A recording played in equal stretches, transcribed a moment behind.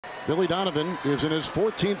Billy Donovan is in his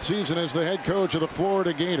 14th season as the head coach of the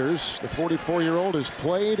Florida Gators. The 44-year-old has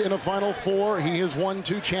played in a Final Four. He has won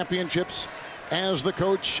 2 championships as the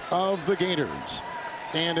coach of the Gators.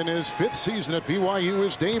 And in his 5th season at BYU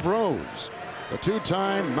is Dave Rose, the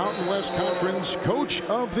 2-time Mountain West Conference Coach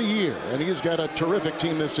of the Year. And he's got a terrific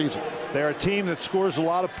team this season. They're a team that scores a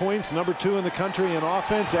lot of points, number 2 in the country in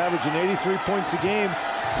offense, averaging 83 points a game.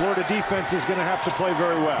 Florida defense is going to have to play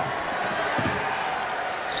very well.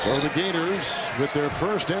 So the Gators, with their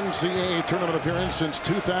first NCAA tournament appearance since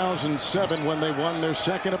 2007, when they won their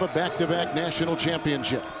second of a back-to-back national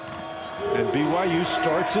championship. And BYU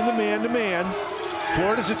starts in the man-to-man.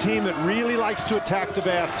 Florida's a team that really likes to attack the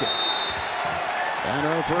basket. And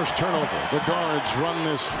our first turnover. The guards run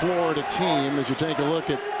this Florida team as you take a look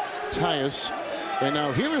at Tyus. And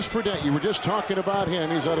now here is Fredette. You were just talking about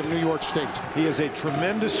him. He's out of New York State. He is a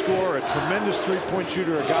tremendous scorer, a tremendous three-point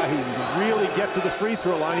shooter, a guy who can really get to the free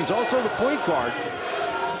throw line. He's also the point guard.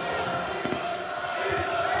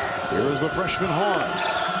 Here is the freshman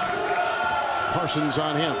Hawes. Parsons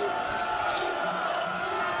on him.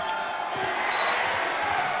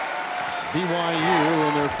 BYU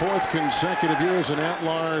in their 4th consecutive year as an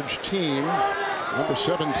at-large team. Number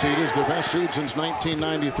 7 seed is their best seed since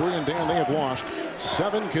 1993, and Dan, they have lost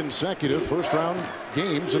 7 consecutive first-round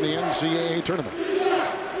games in the NCAA tournament.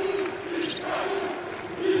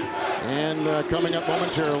 And coming up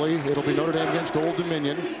momentarily, it'll be Notre Dame against Old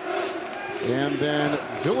Dominion, and then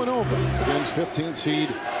Villanova against 15th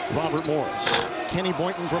seed Robert Morris. Kenny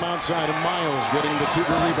Boynton from outside, and Miles getting the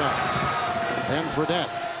Cougar rebound. And Fredette.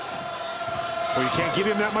 Well, you can't give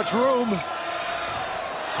him that much room.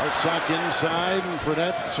 Hartsock inside, and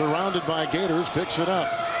Fredette, surrounded by Gators, picks it up.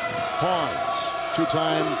 Hawes,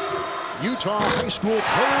 2-time Utah High School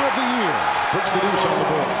Player of the Year, puts the deuce on the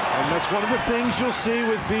board. And that's one of the things you'll see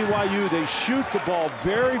with BYU. They shoot the ball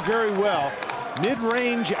very, very well.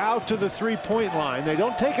 Mid-range out to the three-point line. They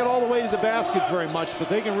don't take it all the way to the basket very much, but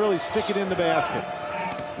they can really stick it in the basket.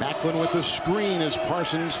 Macklin with the screen as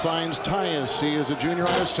Parsons finds Tyus. He is a junior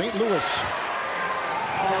out of St. Louis.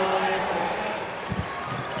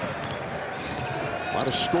 A lot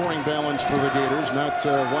of scoring balance for the Gators. Not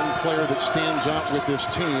one player that stands out with this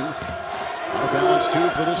team. A lot of balance, too,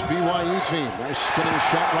 for this BYU team. Nice spinning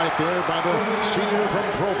shot right there by the senior from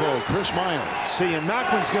Provo, Chris Miles. See, and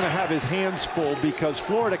Macklin's going to have his hands full because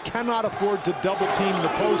Florida cannot afford to double-team the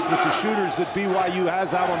post with the shooters that BYU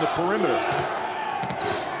has out on the perimeter.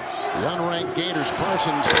 The unranked Gators.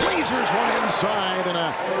 Parsons lasers one inside, and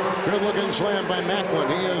a good-looking slam by Macklin.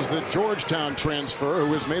 He is the Georgetown transfer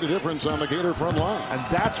who has made a difference on the Gator front line. And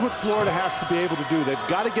that's what Florida has to be able to do. They've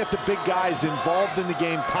got to get the big guys involved in the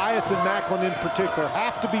game. Tyus and Macklin in particular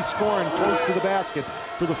have to be scoring close to the basket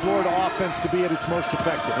for the Florida offense to be at its most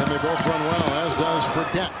effective. And they both run well, as does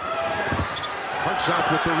Fredette.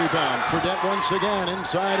 Hartsock with the rebound. Fredette once again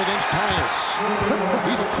inside against Tyus.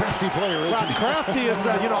 He's a crafty player, isn't he? Crafty is,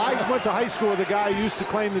 you know, I went to high school with a guy who used to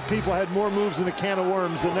claim that people had more moves than a can of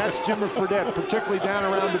worms, and that's Jimmer Fredette, particularly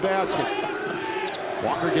down around the basket.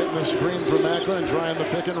 Walker getting the screen from Macklin and trying the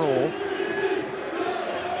pick and roll.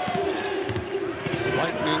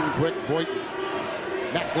 Lightning quick point.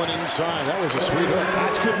 Macklin inside. That was a sweet hook.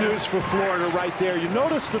 That's good news for Florida right there. You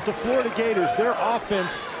notice that the Florida Gators, their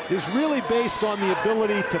offense is really based on the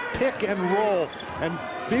ability to pick and roll, and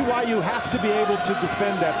BYU has to be able to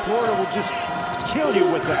defend that. Florida will just kill you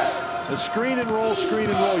with that. The screen and roll, screen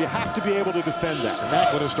and roll. You have to be able to defend that. And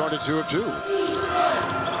Macklin has started to it too.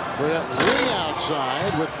 Fredette way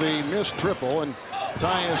outside with the missed triple, and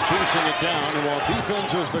Tyus chasing it down. And while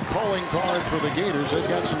defense is the calling card for the Gators, they've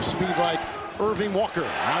got some speed like Irving Walker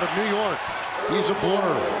out of New York. He's a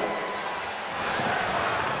blur.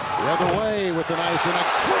 The other way with the nice and a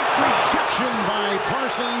quick rejection by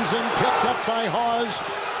Parsons and picked up by Hawes.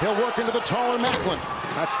 He'll work into the taller Macklin.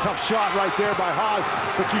 That's a tough shot right there by Hawes.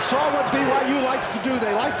 But you saw what BYU likes to do.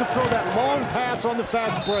 They like to throw that long pass on the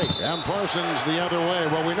fast break. And Parsons the other way.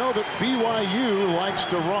 Well, we know that BYU likes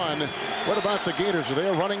to run. What about the Gators? Are they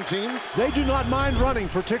a running team? They do not mind running,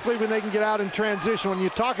 particularly when they can get out in transition. When you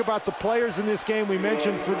talk about the players in this game, we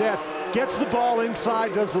mentioned Fredette gets the ball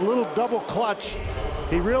inside, does a little double clutch.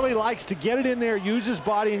 He really likes to get it in there, use his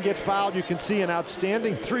body, and get fouled. You can see an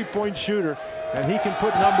outstanding three-point shooter, and he can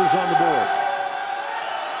put numbers on the board.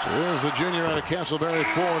 So here's the junior out of Castleberry,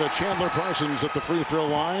 Florida, Chandler Parsons at the free throw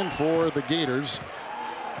line for the Gators.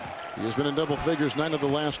 He has been in double figures 9 of the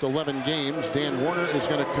last 11 games. Dan Warner is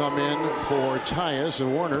going to come in for Tyus,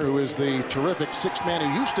 and Warner, who is the terrific sixth man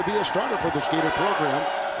who used to be a starter for the Gator program,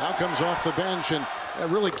 now comes off the bench and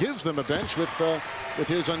really gives them a bench with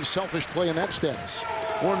his unselfish play in that status.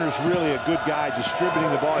 Warner's really a good guy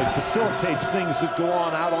distributing the ball. He facilitates things that go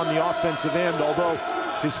on out on the offensive end, although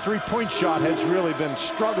his three-point shot has really been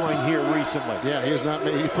struggling here recently. Yeah, he has not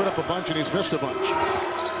made. He put up a bunch and he's missed a bunch.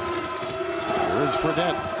 Here's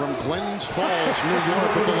Fredette from Glens Falls, New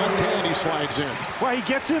York. With the left hand, he slides in. Well, he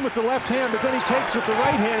gets in with the left hand, but then he takes with the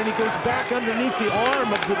right hand and he goes back underneath the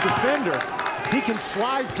arm of the defender. He can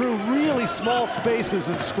slide through really small spaces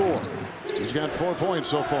and score. He's got 4 points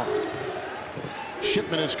so far.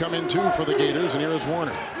 Shipman has come in too for the Gators, and here is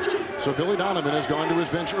Warner. So Billy Donovan has gone to his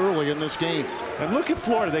bench early in this game. And look at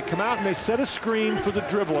Florida. They come out and they set a screen for the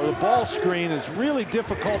dribbler. The ball screen is really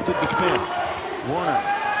difficult to defend. Warner.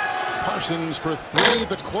 Parsons for three.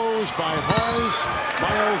 The close by Hawes.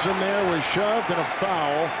 Miles in there was shoved, and a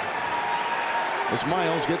foul. As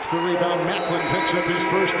Miles gets the rebound, Macklin picks up his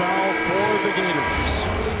first foul for the Gators.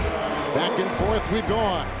 Back and forth we've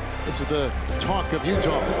gone. This is the talk of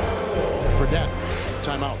Utah. Fredette,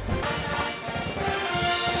 timeout.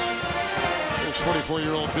 There's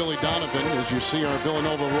 44-year-old Billy Donovan as you see our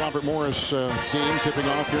Villanova-Robert Morris game tipping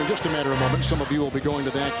off here in just a matter of moments. Some of you will be going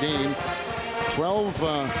to that game. 12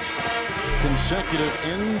 consecutive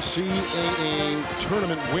NCAA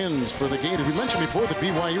tournament wins for the Gators. We mentioned before that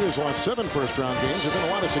BYU has lost 7 first-round games. There's been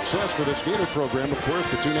a lot of success for this Gator program. Of course,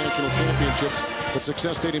 the 2 national championships, but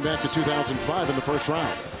success dating back to 2005 in the first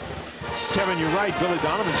round. Kevin, you're right. Billy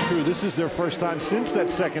Donovan's crew, this is their first time since that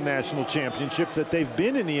second national championship that they've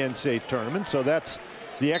been in the NCAA tournament. So that's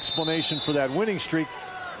the explanation for that winning streak.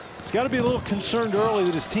 He's got to be a little concerned early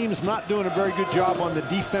that his team is not doing a very good job on the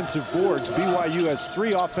defensive boards. BYU has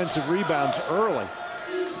 3 offensive rebounds early.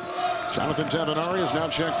 Jonathan Tavenari is now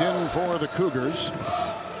checked in for the Cougars.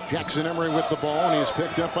 Jackson Emery with the ball, and he's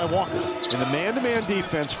picked up by Walker. In the man-to-man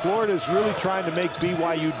defense, Florida is really trying to make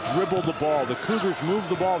BYU dribble the ball. The Cougars move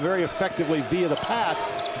the ball very effectively via the pass,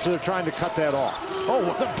 so they're trying to cut that off. Oh,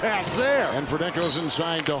 what a pass there. And Fredette goes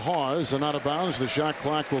inside to Hawes and out of bounds. The shot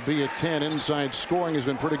clock will be at 10. Inside scoring has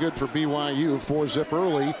been pretty good for BYU. 4-zip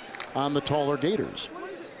early on the taller Gators.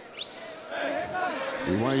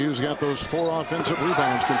 BYU's got those 4 offensive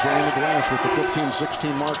rebounds controlling the glass with the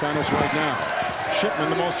 15-16 mark on us right now. Shipman,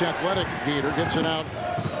 the most athletic Gator, gets it out.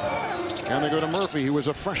 And they go to Murphy, who was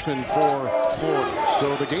a freshman for Florida.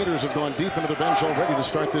 So the Gators have gone deep into the bench already to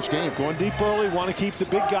start this game. Going deep early, want to keep the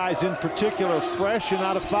big guys in particular fresh and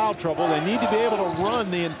out of foul trouble. They need to be able to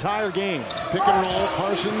run the entire game. Pick and roll,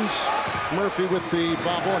 Parsons, Murphy with the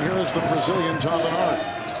bobble, and here is the Brazilian Tavenari.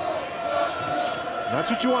 That's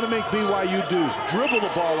what you want to make BYU do, is dribble the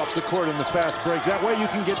ball up the court in the fast break. That way you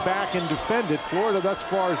can get back and defend it. Florida thus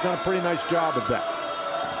far has done a pretty nice job of that.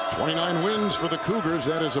 29 wins for the Cougars.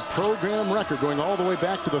 That is a program record going all the way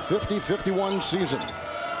back to the 50-51 season.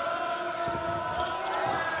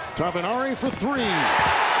 Tavenari for 3.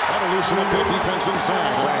 That'll loosen up that defense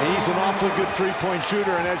inside. Yeah, he's an awfully good three-point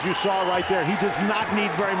shooter, and as you saw right there, he does not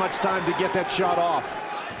need very much time to get that shot off.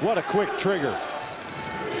 What a quick trigger.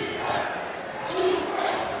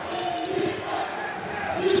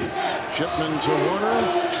 Shipman to Warner.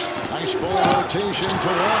 Nice ball rotation to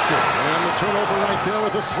Walker. And the turnover right there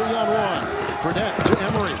with a 3-on-1. Fredette to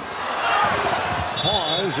Emery.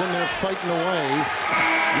 Pause, and they're fighting away.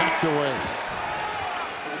 Knocked away.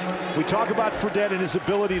 We talk about Fredette and his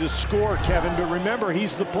ability to score, Kevin, but remember,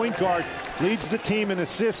 he's the point guard, leads the team in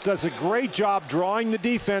assists, does a great job drawing the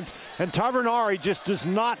defense, and Tavenari just does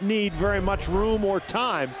not need very much room or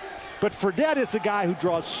time. But Fredette is a guy who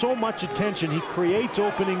draws so much attention. He creates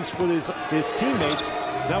openings for his teammates.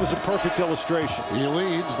 That was a perfect illustration. He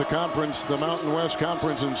leads the conference, the Mountain West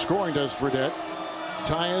Conference in scoring, does Fredette.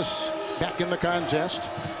 Tyus back in the contest.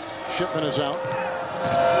 Shipman is out.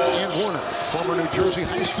 And Warner, former New Jersey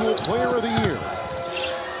High School Player of the Year.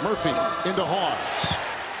 Murphy into Hawes.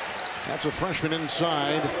 That's a freshman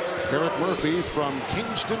inside. Eric Murphy from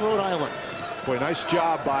Kingston, Rhode Island. Boy, nice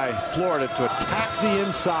job by Florida to attack the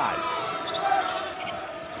inside.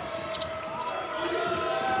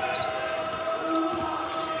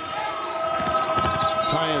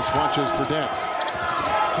 Tyus watches Fredette.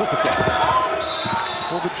 Look at that.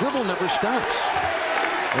 Well, the dribble never stops.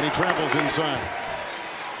 And he travels inside.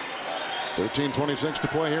 13:26 to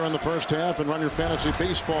play here in the first half, and run your fantasy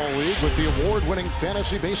baseball league with the award-winning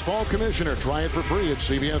fantasy baseball commissioner. Try it for free at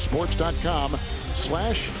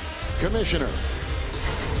cbssports.com/commissioner.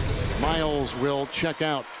 Miles will check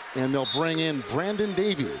out, and they'll bring in Brandon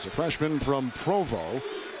Davies, a freshman from Provo.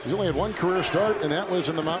 He's only had 1 career start, and that was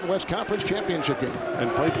in the Mountain West Conference Championship game. And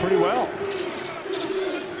played pretty well.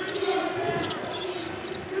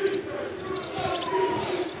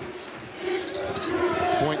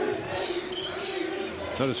 Point.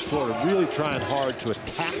 Notice Florida really trying hard to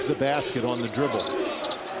attack the basket on the dribble.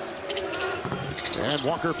 And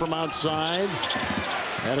Walker from outside.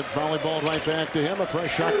 Had it volleyballed right back to him. A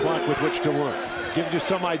fresh shot clock with which to work. Gives you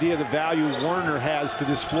some idea of the value Werner has to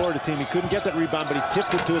this Florida team. He couldn't get that rebound, but he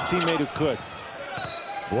tipped it to a teammate who could.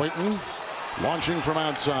 Boynton launching from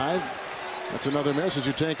outside. That's another miss as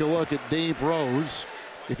you take a look at Dave Rose.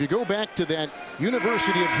 If you go back to that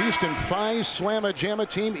University of Houston Phi Slamma Jamma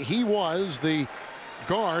team, he was the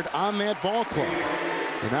guard on that ball club.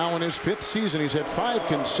 And now in his 5th season, he's had 5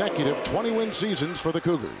 consecutive 20-win seasons for the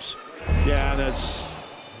Cougars. Yeah, and that's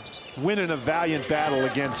winning a valiant battle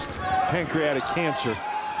against pancreatic cancer.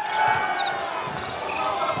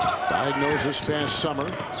 Diagnosed this past summer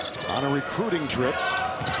on a recruiting trip.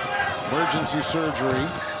 Emergency surgery.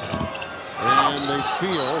 And they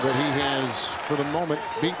feel that he has, for the moment,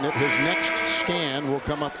 beaten it. His next scan will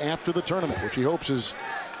come up after the tournament, which he hopes is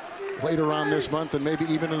later on this month and maybe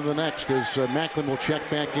even into the next, as Macklin will check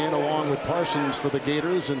back in along with Parsons for the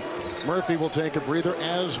Gators, and Murphy will take a breather,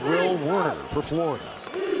 as will Werner for Florida.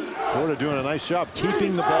 Florida doing a nice job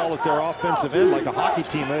keeping the ball at their offensive end like a hockey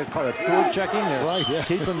team. They call it forward checking. They're right, yeah.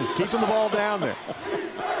 keeping the ball down there.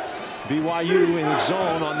 BYU in his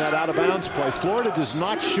zone on that out-of-bounds play. Florida does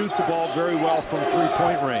not shoot the ball very well from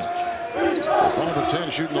three-point range. 5 of 10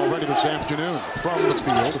 shooting already this afternoon from the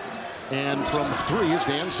field. And from 3, as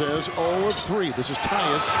Dan says, 0 of 3. This is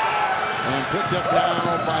Tyus, and picked up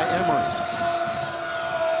now by Emery.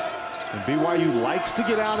 And BYU likes to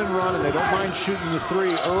get out and run, and they don't mind shooting the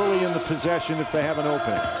 3 early in the possession if they have an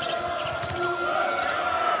opening.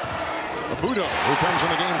 Abudo, who comes in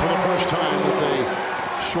the game for the first time with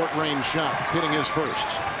a short-range shot, hitting his first.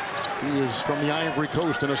 He is from the Ivory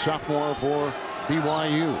Coast and a sophomore for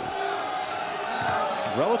BYU.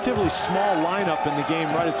 Relatively small lineup in the game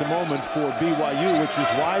right at the moment for BYU, which is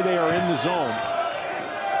why they are in the zone.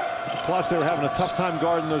 Plus, they're having a tough time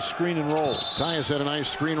guarding those screen and rolls. Tyus had a nice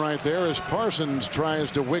screen right there as Parsons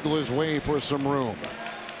tries to wiggle his way for some room.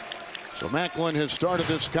 So Macklin has started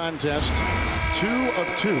this contest 2 of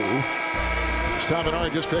 2.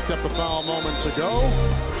 Stavenari just picked up the foul moments ago.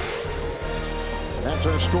 And that's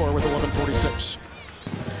our score with 11:46.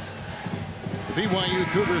 The BYU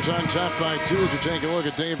Cougars on top by 2 as you take a look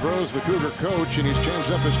at Dave Rose, the Cougar coach, and he's changed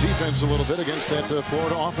up his defense a little bit against that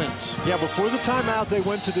Florida offense. Yeah, before the timeout, they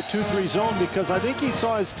went to the 2-3 zone because I think he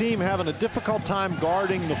saw his team having a difficult time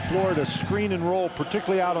guarding the Florida screen and roll,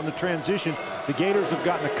 particularly out on the transition. The Gators have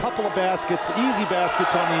gotten a couple of baskets, easy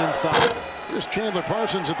baskets on the inside. Here's Chandler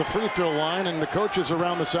Parsons at the free throw line, and the coaches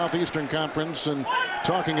around the Southeastern Conference and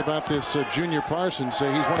talking about this junior Parsons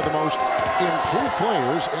say he's one of the most improved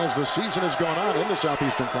players as the season has gone on in the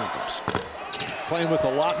Southeastern Conference. Playing with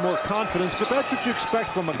a lot more confidence, but that's what you expect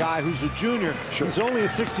from a guy who's a junior. Sure. He's only a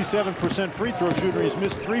 67% free throw shooter. He's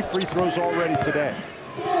missed 3 free throws already today.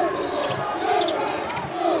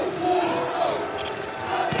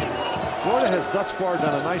 Florida has thus far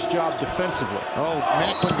done a nice job defensively. Oh,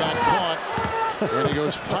 Macklin got caught, and he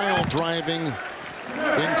goes pile driving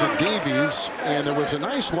into Davies, and there was a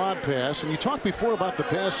nice lob pass. And you talked before about the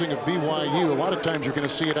passing of BYU. A lot of times you're going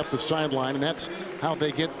to see it up the sideline, and that's how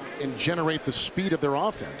they get and generate the speed of their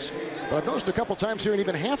offense. But I've noticed a couple times here in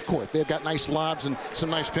even half court, they've got nice lobs and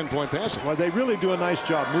some nice pinpoint passing. Well, they really do a nice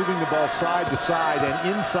job moving the ball side to side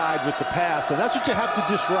and inside with the pass, and that's what you have to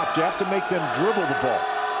disrupt. You have to make them dribble the ball.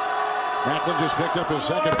 Macklin just picked up his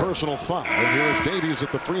 2nd personal foul. And here's Davies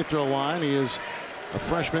at the free throw line. He is a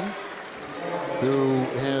freshman who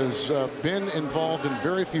has been involved in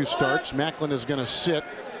very few starts. Macklin is going to sit.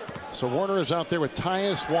 So Warner is out there with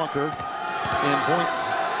Tyus, Walker, and Boynton.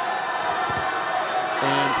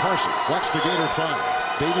 And Parsons. That's the Gator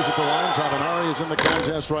 5. Davies at the line. Tavanari is in the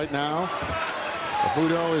contest right now.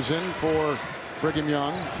 Abudo is in for Brigham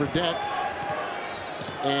Young. Fredette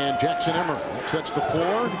and Jackson Emery. That sets the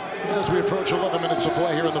floor as we approach 11 minutes of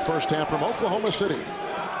play here in the first half from Oklahoma City.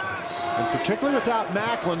 And particularly without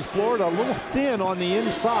Macklin, Florida a little thin on the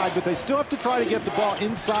inside, but they still have to try to get the ball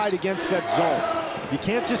inside against that zone. You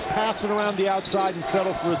can't just pass it around the outside and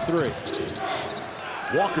settle for a 3.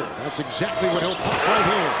 Walker, that's exactly what he'll pop right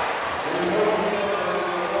here.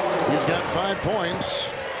 He's got 5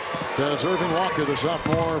 points. Does Irving Walker, the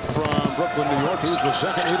sophomore from Brooklyn, New York. He's the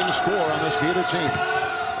 2nd leading scorer on this Gator team.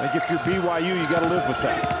 I think if you're BYU, you got to live with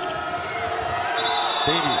that.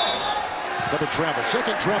 Davies for the travel.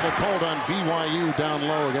 2nd travel called on BYU down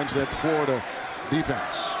low against that Florida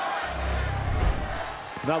defense.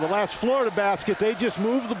 Now the last Florida basket, they just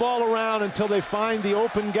move the ball around until they find the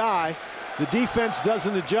open guy. The defense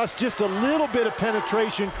doesn't adjust. Just a little bit of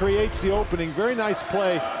penetration creates the opening. Very nice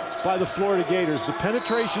play by the Florida Gators. The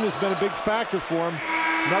penetration has been a big factor for them.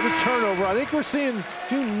 Another turnover. I think we're seeing a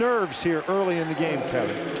few nerves here early in the game,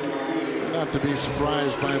 Kevin. not to be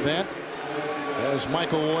surprised by that, as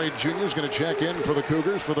Michael Loyd Jr. is going to check in for the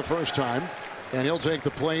Cougars for the first time, and he'll take the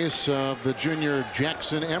place of the junior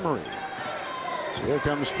Jackson Emery. So here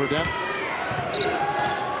comes Fredette.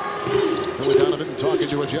 Billy Donovan talking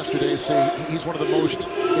to us yesterday saying he's one of the most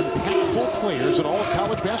impactful players in all of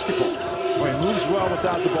college basketball. Well, he moves well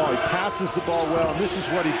without the ball. He passes the ball well, and this is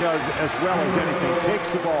what he does as well as anything. He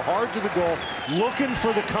takes the ball hard to the goal, looking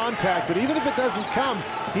for the contact, but even if it doesn't come,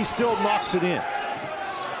 he still knocks it in.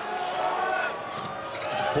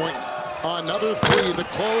 Point on another three, the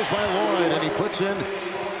close by Loyd, and he puts in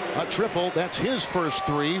a triple. That's his first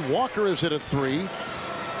three. Walker is hit a three.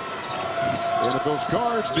 And if those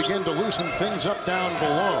guards begin to loosen things up down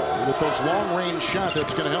below with those long-range shots,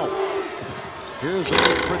 that's going to help. Here's a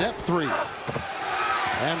Fredette three.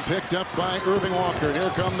 And picked up by Irving Walker. And here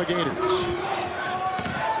come the Gators.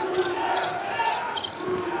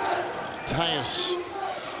 Tyus.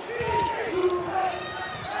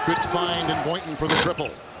 Good find and Boynton for the triple.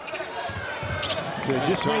 So they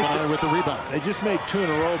just made with the rebound. They just made 2 in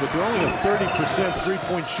a row, but they're only a 30%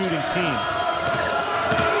 three-point shooting team.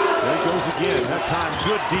 There it goes again. That time,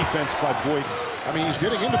 good defense by Boynton. I mean, he's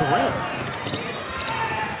getting into the rim.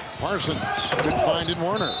 Parsons, good find in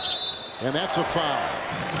Werner. And that's a foul.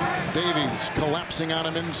 Davies collapsing on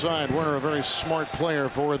him inside. Werner, a very smart player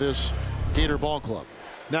for this Gator ball club.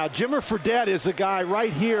 Now, Jimmer Fredette is a guy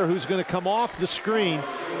right here who's going to come off the screen,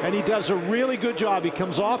 and he does a really good job. He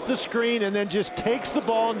comes off the screen and then just takes the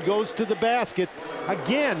ball and goes to the basket.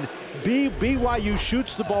 Again, BYU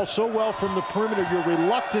shoots the ball so well from the perimeter, you're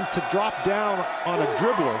reluctant to drop down on a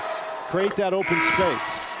dribbler, create that open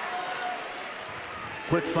space.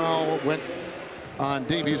 Quick foul went on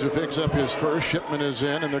Davies, who picks up his first. Shipman is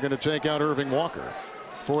in, and they're going to take out Irving Walker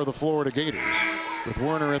for the Florida Gators. With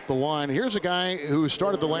Werner at the line. Here's a guy who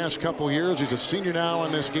started the last couple years. He's a senior now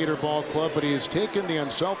on this Gator ball club, but he's taken the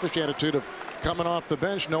unselfish attitude of coming off the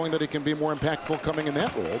bench, knowing that he can be more impactful coming in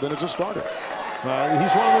that role than as a starter.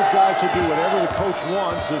 He's one of those guys who do whatever the coach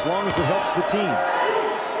wants as long as it helps the team.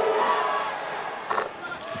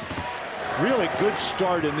 Really good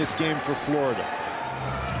start in this game for Florida,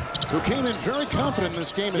 who came in very confident in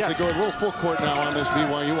this game as they go a little full court now on this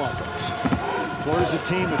BYU offense. Florida's a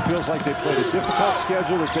team that feels like they played a difficult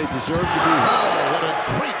schedule that they deserve to be. Oh, what a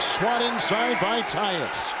great swat inside by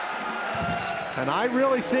Tyus. And I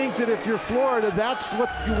really think that if you're Florida, that's what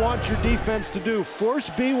you want your defense to do. Force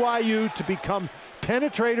BYU to become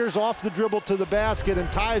penetrators off the dribble to the basket, and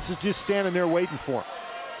Tyus is just standing there waiting for him.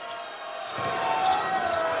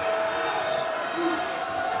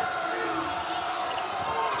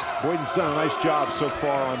 Boynton's done a nice job so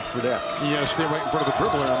far on Fredette. You got to stay right in front of the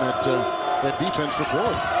dribbler on that defense for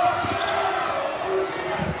Florida.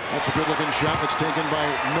 That's a good-looking shot that's taken by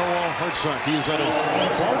Noah Hartsock. He's out of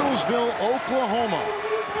Bartlesville, Oklahoma,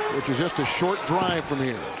 which is just a short drive from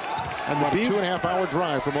here. And about a 2.5-hour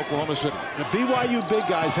drive from Oklahoma City. The BYU big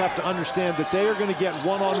guys have to understand that they are going to get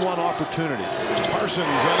one-on-one opportunities.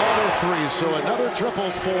 Parsons, another three, so another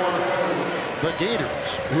triple for the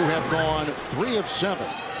Gators, who have gone 3 of 7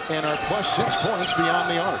 and are plus 6 points beyond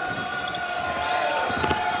the arc.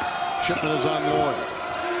 Shipman is on Loyd.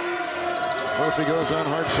 Murphy goes on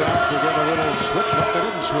Hartsock. They get a little switch. No, they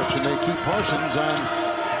didn't switch, and they keep Parsons on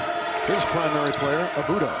his primary player,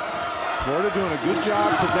 Abudo. Florida doing a good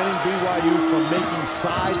job preventing BYU from making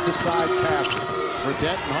side-to-side passes.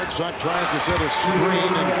 Fredette and Hartsock tries to set a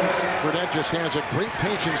screen, and Fredette just has a great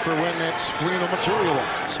patience for when that screen will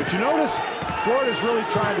materialize. But you notice Florida's really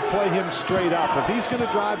trying to play him straight up. If he's going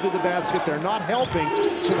to drive to the basket, they're not helping,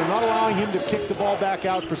 so they're not allowing him to kick the ball back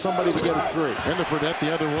out for somebody to get a three. Into Fredette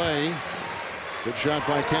the other way. Good shot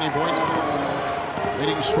by Kenny Boynton.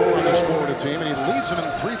 Leading scorer on this Florida team, and he leads them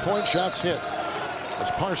in 3-point shots hit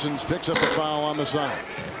as Parsons picks up the foul on the side.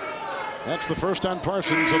 That's the first on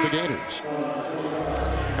Parsons of the Gators.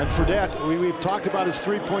 And Fredette, we've talked about his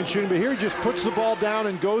three-point shooting, but here he just puts the ball down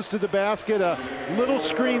and goes to the basket. A little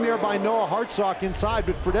screen there by Noah Hartsock inside,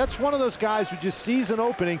 but Fredette's one of those guys who just sees an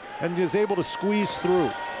opening and is able to squeeze through.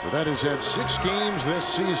 Fredette has had 6 games this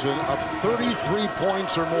season of 33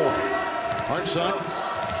 points or more. Hartsock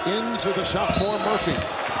into the sophomore Murphy.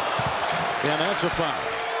 And that's a foul.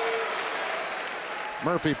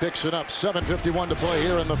 Murphy picks it up. 7:51 to play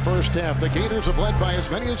here in the first half. The Gators have led by as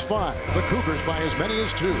many as 5. The Cougars by as many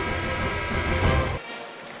as 2.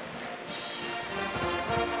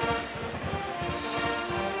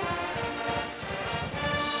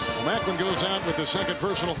 Well, Macklin goes goes out with the second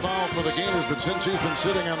personal foul for the Gators, but since he's been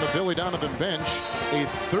sitting on the Billy Donovan bench, a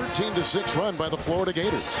 13-6 run by the Florida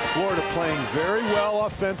Gators. Florida playing very well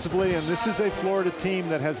offensively, and this is a Florida team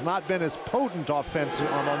that has not been as potent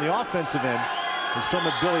offensive on the offensive end as some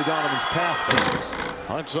of Billy Donovan's past teams.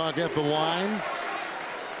 Hartsock at the line.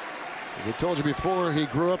 We told you before, he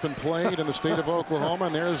grew up and played in the state of Oklahoma,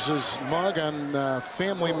 and there's his mug on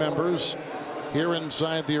family members here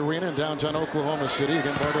inside the arena in downtown Oklahoma City.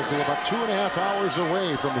 Again, Bartlesville about 2.5 hours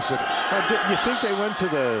away from the city. You think they went to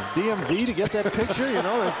the DMV to get that picture? You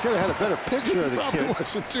know, they could have had a better picture of the kid.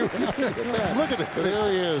 Wasn't too happy with that. Look at it.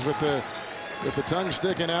 There he is with the tongue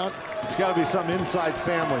sticking out. It's got to be some inside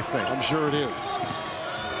family thing. I'm sure it is.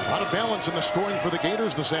 Out of balance in the scoring for the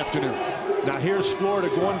Gators this afternoon. Now here's Florida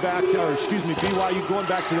going back to, or excuse me, BYU going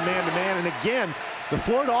back to the man-to-man, and again, the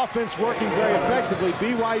Florida offense working very effectively.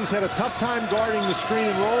 BYU's had a tough time guarding the screen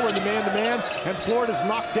and roll in the man-to-man, and Florida's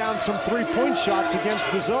knocked down some three-point shots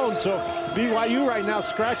against the zone. So BYU right now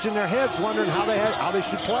scratching their heads, wondering how they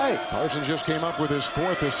should play. Parsons just came up with his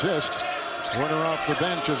 4th assist. Winner off the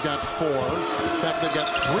bench has got 4. In fact, they've got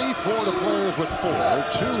 3 Florida players with 4,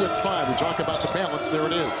 2 with 5. We talk about the balance. There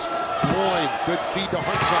it is. Loyd, good feed to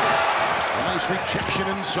Hartsock. A nice rejection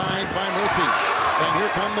inside by Murphy. And here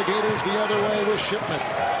come the Gators the other way with Shipman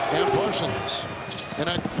and Parsons. And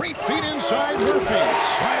a great feed inside Murphy.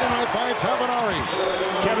 Sliding right by Tabanari.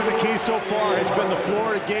 Kevin, the key so far has been the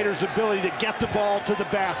Florida Gators' ability to get the ball to the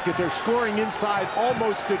basket. They're scoring inside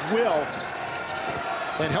almost at will.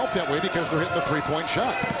 And help that way because they're hitting the three-point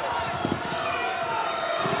shot.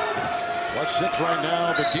 +6 right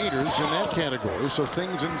now, the Gators in that category. So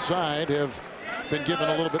things inside have been given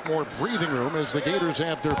a little bit more breathing room as the Gators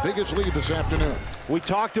have their biggest lead this afternoon. We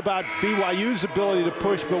talked about BYU's ability to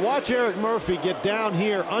push, but watch Eric Murphy get down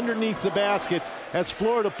here underneath the basket as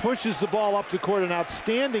Florida pushes the ball up the court. An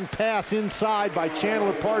outstanding pass inside by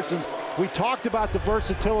Chandler Parsons. We talked about the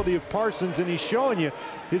versatility of Parsons, and he's showing you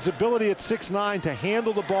his ability at 6'9" to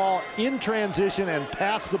handle the ball in transition and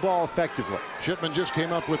pass the ball effectively. Shipman just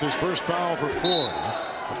came up with his first foul for Florida.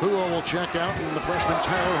 Abuo will check out, and the freshman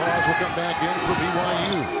Tyler Hawes will come back in for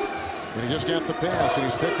BYU. And he just got the pass, and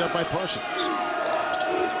he's picked up by Parsons.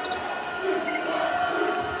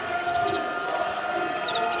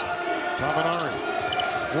 Tabanari.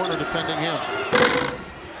 Warner defending him.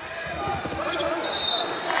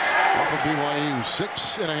 Off of BYU,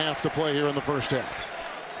 6.5 to play here in the first half.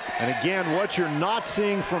 And again, what you're not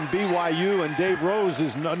seeing from BYU, and Dave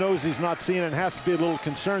Rose knows he's not seeing it and has to be a little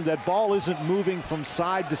concerned, that ball isn't moving from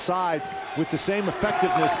side to side with the same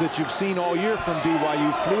effectiveness that you've seen all year from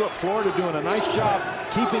BYU. Florida doing a nice job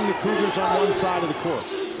keeping the Cougars on one side of the court.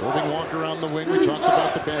 Irving Walker on the wing. We talked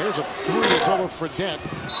about the ball. Here's a 3. It's over Fredette.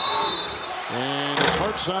 And as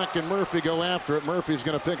Hartsock and Murphy go after it, Murphy's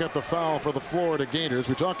going to pick up the foul for the Florida Gators.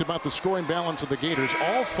 We talked about the scoring balance of the Gators.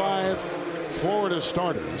 All 5 Florida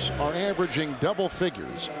starters are averaging double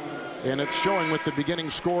figures. And it's showing with the beginning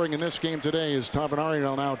scoring in this game today as Tabanari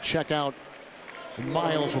will now check out.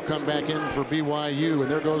 Miles will come back in for BYU.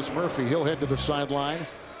 And there goes Murphy. He'll head to the sideline.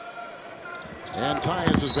 And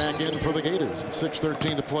Tyus is back in for the Gators.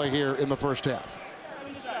 6:13 to play here in the first half.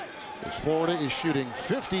 As Florida is shooting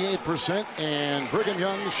 58% and Brigham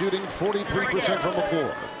Young shooting 43% from the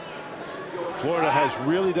floor. Florida has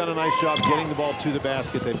really done a nice job getting the ball to the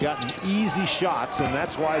basket. They've gotten easy shots, and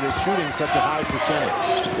that's why they're shooting such a high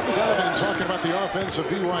percentage. Donovan talking about the offense of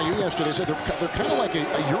BYU yesterday said they're kind of like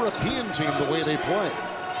a European team the way they play.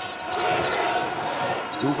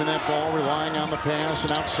 Moving that ball, relying on the pass,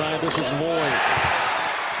 and outside this is Loyd.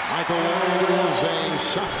 Michael Loyd is a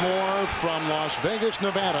sophomore from Las Vegas,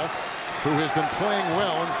 Nevada, who has been playing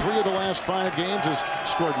well in 3 of the last 5 games, has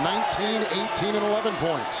scored 19, 18, and 11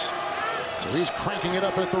 points. So he's cranking it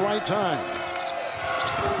up at the right time.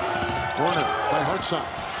 Runner by Hartsock.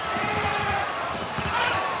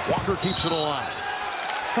 Walker keeps it alive.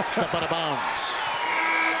 Step out of bounds.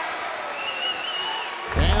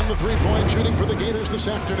 And the three-point shooting for the Gators this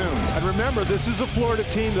afternoon. And remember, this is a Florida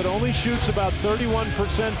team that only shoots about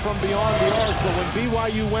 31% from beyond the arc. But when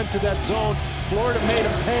BYU went to that zone, Florida made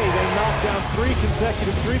them pay. They knocked down 3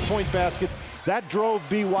 consecutive three-point baskets. That drove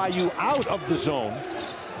BYU out of the zone.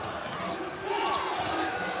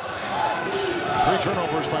 3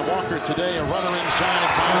 turnovers by Walker today. A runner inside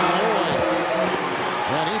by Loyd.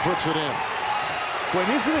 And he puts it in. But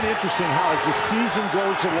isn't it interesting how as the season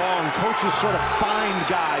goes along, coaches sort of find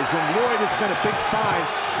guys, and Loyd has been a big find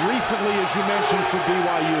recently, as you mentioned, for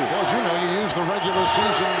BYU. Well, as you know, you use the regular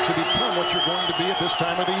season to become what you're going to be at this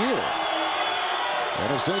time of the year.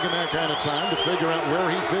 And it's taken that kind of time to figure out where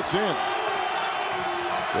he fits in.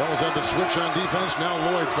 Wells had the switch on defense. Now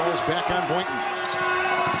Loyd falls back on Boynton.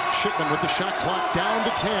 Shipman with the shot clock down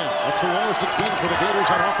to 10. That's the lowest it's been for the Gators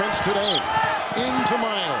on offense today. Into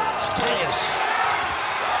Miles. Tyus.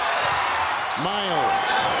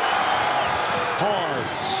 Miles.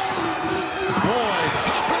 Hawes. Loyd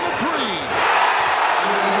popping the three.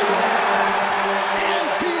 And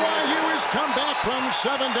BYU has come back from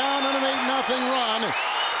 7 down on an 8-0 run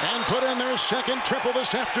and put in their second triple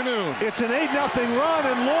this afternoon. It's an 8-0 run,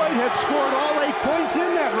 and Loyd has scored all 8 points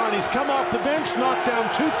in that run. He's come off the bench, knocked down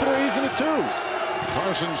 2 threes and a 2.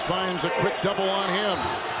 Parsons finds a quick double on him.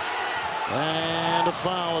 And a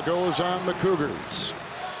foul goes on the Cougars.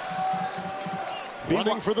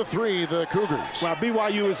 Running for the 3, the Cougars. Well,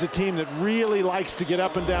 BYU is a team that really likes to get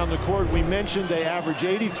up and down the court. We mentioned they average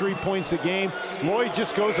 83 points a game. Loyd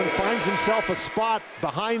just goes and finds himself a spot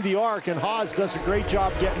behind the arc, and Hawes does a great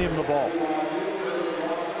job getting him the ball.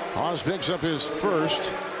 Hawes picks up his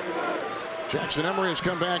first. Jackson Emery has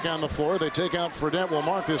come back on the floor. They take out Fredette. We'll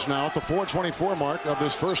mark this now at the 4:24 mark of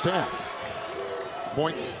this first half.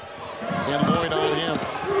 Boynton and Loyd on him.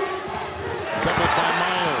 Doubled by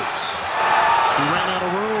Miles. He ran out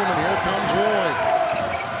of room, and here comes Loyd.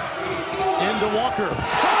 Into Walker. Oh,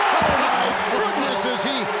 my goodness, as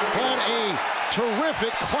he had a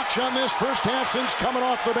terrific clutch on this first half since coming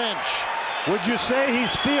off the bench. Would you say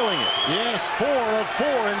he's feeling it? Yes, 4 of 4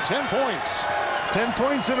 and 10 points. 10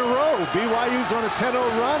 points in a row. BYU's on a 10-0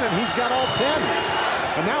 run, and he's got all 10.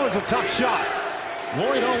 And that was a tough shot.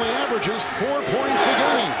 Loyd only averages 4 points a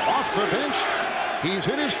game. Off the bench, he's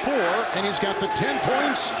hit his 4, and he's got the 10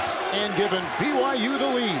 points and given BYU the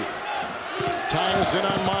lead. Tyus in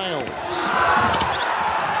on Miles.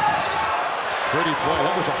 Pretty play.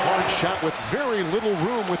 That was a hard shot with very little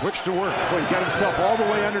room with which to work. Well, he got himself all the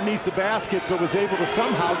way underneath the basket, but was able to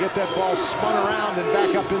somehow get that ball spun around and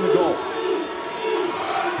back up in the goal.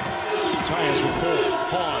 Tyus with 4.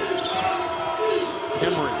 Hawes.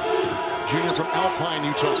 Emery. Junior from Alpine,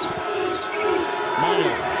 Utah.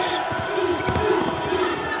 Miles.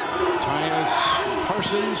 Tyus.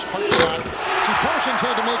 Parsons, Hartsock. See, Parsons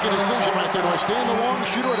had to make a decision right there. Do I stay in the long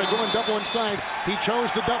shooter or do I go and double inside? He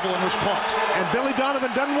chose the double and was caught. And Billy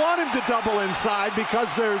Donovan doesn't want him to double inside because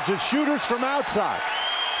there's just shooters from outside.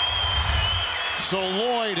 So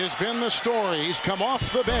Loyd has been the story. He's come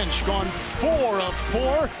off the bench, gone 4 of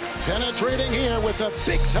 4, penetrating here with a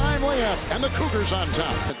big-time layup, and the Cougars on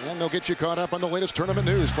top. And they'll get you caught up on the latest tournament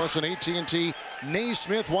news, plus an AT&T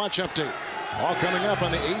Naismith watch update. All coming up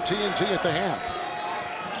on the AT&T at the half.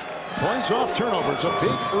 Points off turnovers, a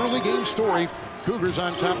big early game story. Cougars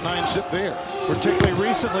on top 9 zip there. Particularly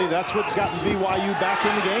recently, that's what's gotten BYU back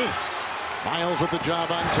in the game. Miles with the job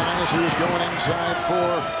on Tyus, who is going inside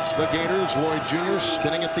for the Gators. Loyd Jr.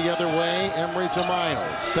 spinning it the other way. Emery to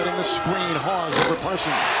Miles, setting the screen. Hawes over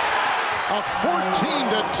Parsons. A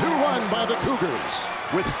 14-2 run by the Cougars.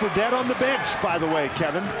 With Fredette on the bench, by the way,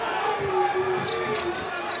 Kevin.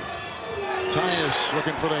 Tyus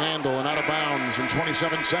looking for the handle and out of bounds, and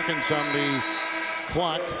 27 seconds on the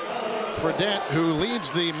clock. Fredette, who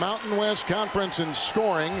leads the Mountain West Conference in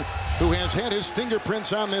scoring, who has had his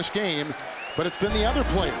fingerprints on this game, but it's been the other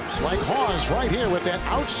players like Hawes right here with that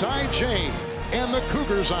outside chain, and the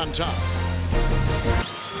Cougars on top.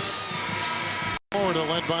 Florida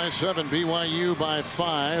led by 7, BYU by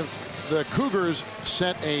 5. The Cougars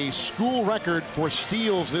set a school record for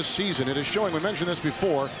steals this season. It is showing, we mentioned this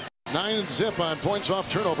before, 9 zip on points off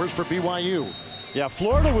turnovers for BYU. Yeah,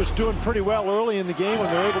 Florida was doing pretty well early in the game when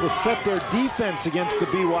they're able to set their defense against the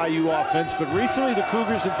BYU offense, but recently the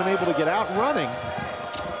Cougars have been able to get out running.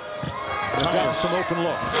 They've gotten some open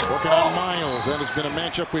looks. Working on Miles. That has been a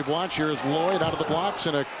matchup we've watched. Here is Loyd out of the blocks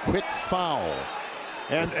and a quick foul.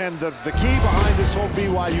 And the key behind this whole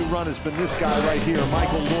BYU run has been this guy right here,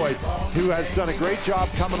 Michael Loyd, who has done a great job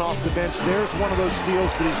coming off the bench. There's one of those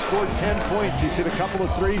steals, but he's scored 10 points. He's hit a couple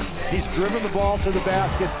of threes. He's driven the ball to the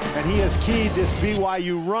basket, and he has keyed this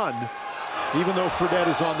BYU run, even though Fredette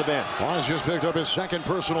is on the bench. Hawes just picked up his second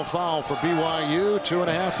personal foul for BYU.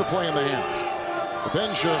 2.5 to play in the half. The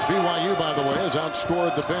bench of BYU, by the way, has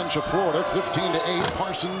outscored the bench of Florida 15-8.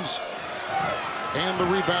 Parsons. And the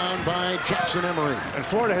rebound by Jackson Emery. And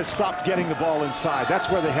Florida has stopped getting the ball inside. That's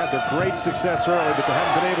where they had their great success early, but they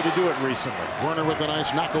haven't been able to do it recently. Werner with a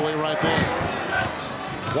nice knockaway right there.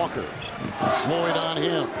 Walker. Loyd on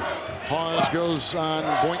him. Hawes goes on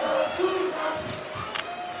Boynton.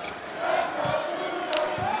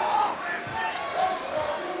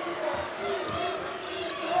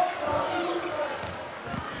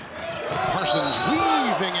 Parsons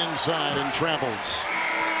weaving inside and travels.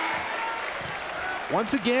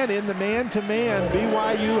 Once again, in the man-to-man,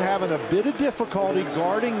 BYU having a bit of difficulty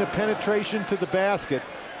guarding the penetration to the basket.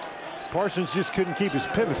 Parsons just couldn't keep his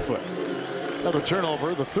pivot foot. Another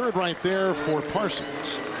turnover, the third right there for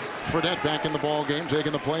Parsons. Fredette back in the ball game,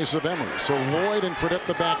 taking the place of Emery. So Loyd and Fredette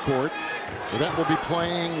the backcourt. Fredette will be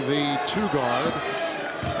playing the 2 guard.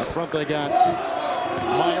 Up front they got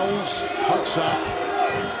Miles, Hartsock,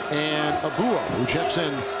 and Abua, who checks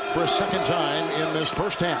in for a second time in this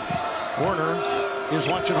first half. Warner is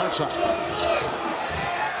watching Hartsock.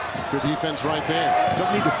 Good defense right there.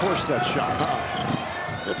 Don't need to force that shot.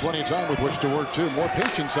 They have plenty of time with which to work, too. More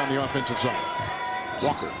patience on the offensive side.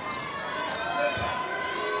 Walker.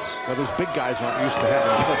 Now, those big guys aren't used to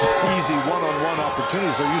having such easy one-on-one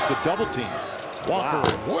opportunities. They're used to double teams.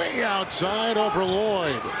 Walker way outside over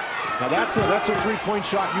Loyd. Now, that's a three-point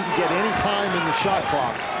shot you can get any time in the shot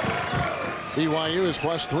clock. BYU is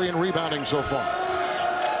 +3 in rebounding so far.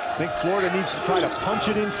 I think Florida needs to try to punch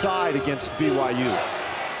it inside against BYU.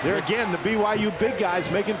 There again, the BYU big guys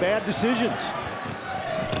making bad decisions.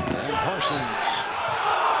 And Parsons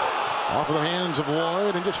off of the hands of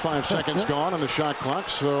Loyd, and just 5 seconds gone on the shot clock,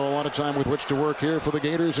 so a lot of time with which to work here for the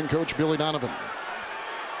Gators and Coach Billy Donovan.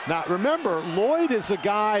 Now remember, Loyd is a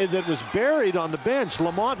guy that was buried on the bench.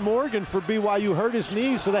 Lamont Morgan for BYU hurt his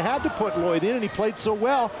knee, so they had to put Loyd in, and he played so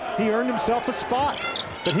well, he earned himself a spot.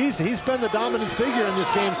 But he's been the dominant figure in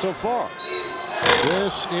this game so far.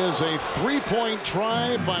 This is a 3-point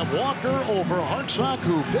try by Walker over Hartsock,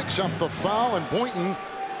 who picks up the foul, and Boynton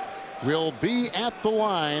will be at the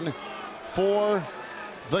line for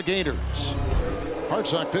the Gators.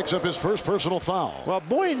 Hartsock picks up his first personal foul. Well,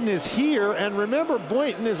 Boynton is here, and remember,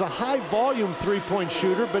 Boynton is a high-volume three-point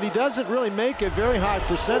shooter, but he doesn't really make a very high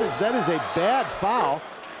percentage. That is a bad foul.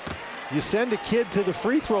 You send a kid to the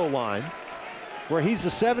free throw line, where he's a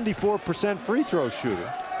 74% free throw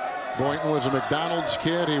shooter. Boynton was a McDonald's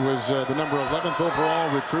kid. He was the number 11th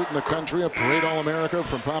overall recruit in the country, a Parade All-America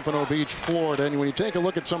from Pompano Beach, Florida. And when you take a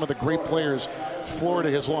look at some of the great players Florida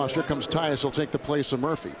has lost, here comes Tyus. He'll take the place of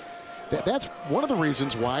Murphy. That's one of the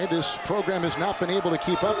reasons why this program has not been able to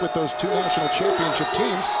keep up with those 2 national championship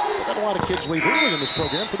teams. They've got a lot of kids leave early in this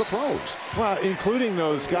program for the pros. Well, including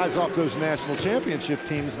those guys off those national championship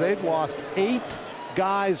teams, they've lost 8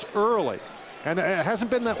 guys early. And it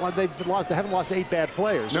hasn't been that long. They haven't lost 8 bad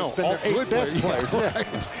players. No, it's been their 8 best players. Yeah,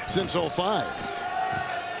 right. Since 05.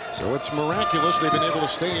 So it's miraculous they've been able to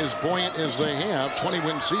stay as buoyant as they have.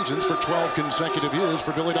 20-win seasons for 12 consecutive years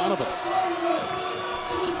for Billy Donovan.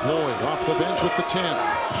 Loyd off the bench with the 10.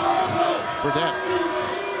 Fredette.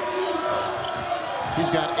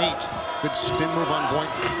 He's got 8. Good spin move on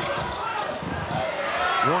Boynton.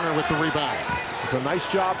 Warner with the rebound. It's a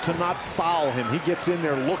nice job to not foul him. He gets in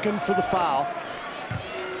there looking for the foul.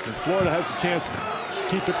 And Florida has a chance to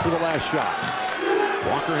keep it for the last shot.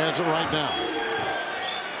 Walker has it right now.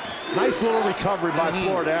 Nice little recovery by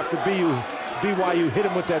Florida after BYU hit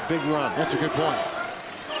him with that big run. That's a good point.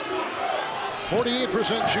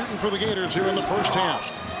 48% shooting for the Gators here in the first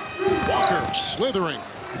half. Walker slithering.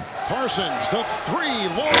 Parsons, the 3.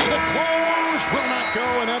 Loyd, the close, will not go,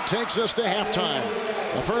 and that takes us to halftime.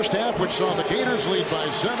 The first half, which saw the Gators lead by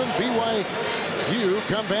 7, BYU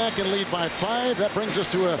come back and lead by 5. That brings us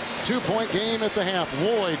to a 2-point game at the half.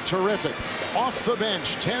 Loyd, terrific. Off the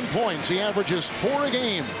bench, 10 points. He averages 4 a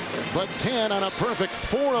game, but 10 on a perfect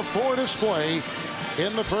 4 of 4 display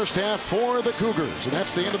in the first half for the Cougars. And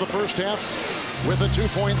that's the end of the first half with a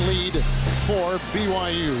 2-point lead for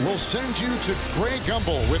BYU. We'll send you to Greg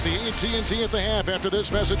Gumbel with the AT&T at the half after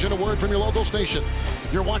this message and a word from your local station.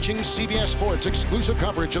 You're watching CBS Sports exclusive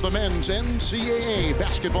coverage of the men's NCAA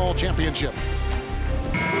basketball championship.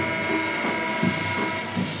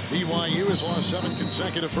 BYU has lost 7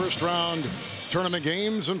 consecutive first-round tournament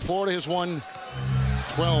games, and Florida has won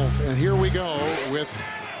 12. And here we go with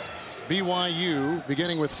BYU,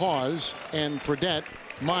 beginning with Hawes and Fredette,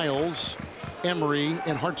 Miles, Emery,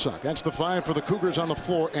 and Hartsock. That's the 5 for the Cougars on the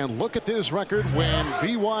floor. And look at this record when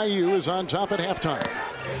BYU is on top at halftime.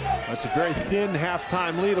 That's a very thin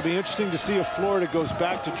halftime lead. It'll be interesting to see if Florida goes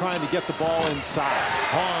back to trying to get the ball inside.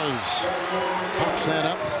 Hawes pops that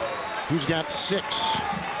up. Who's got 6?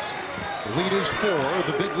 The lead is 4.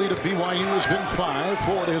 The big lead of BYU has been 5.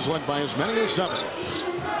 Florida has led by as many as 7.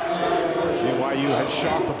 BYU has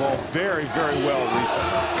shot the ball very, very well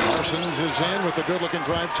recently. Parsons is in with a good-looking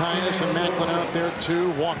drive. Tyus and Macklin out there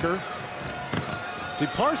too. Walker. See,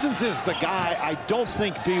 Parsons is the guy I don't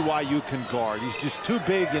think BYU can guard. He's just too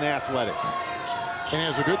big and athletic. And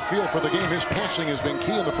has a good feel for the game. His passing has been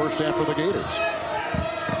key in the first half for the Gators.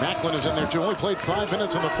 Macklin is in there too. Only played 5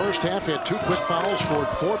 minutes in the first half. He had 2 quick fouls,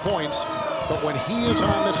 scored 4 points. But when he is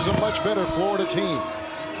on, this is a much better Florida team.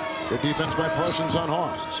 Good defense by Parsons on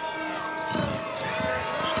Hawes.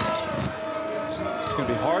 It's going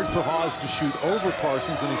to be hard for Hawes to shoot over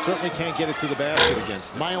Parsons, and he certainly can't get it to the basket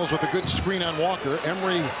against him. Miles with a good screen on Walker.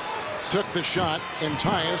 Emery took the shot, and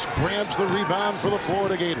Tyus grabs the rebound for the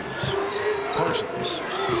Florida Gators. Parsons.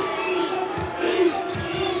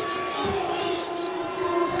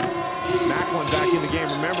 Macklin back in the game.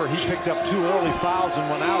 Remember, he picked up 2 early fouls and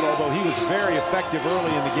went out, although he was very effective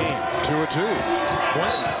early in the game. 2-2.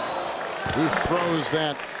 Boynton, who throws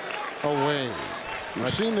that away. We've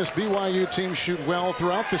seen this BYU team shoot well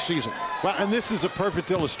throughout the season. Well, and this is a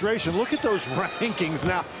perfect illustration. Look at those rankings.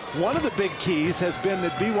 Now, one of the big keys has been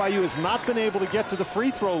that BYU has not been able to get to the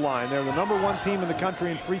free throw line. They're the #1 team in the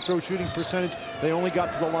country in free throw shooting percentage. They only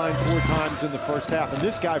got to the line 4 times in the first half. And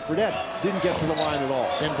this guy, Fredette, didn't get to the line at all.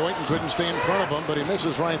 And Boynton couldn't stay in front of him, but he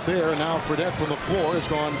misses right there. Now Fredette from the floor has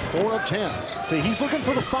gone 4 of 10. See, he's looking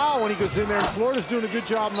for the foul when he goes in there, and Florida's doing a good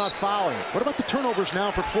job not fouling. What about the turnovers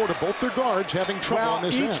now for Florida? Both their guards having trouble on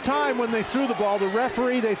this end. Each time when they threw the ball, the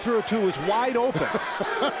referee they threw it to was wide open.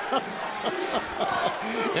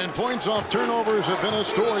 And points off turnovers have been a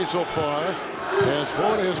story so far, as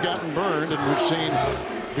Florida has gotten burned, and we've seen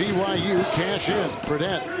BYU cash in.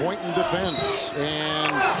 Fredette, Boynton defends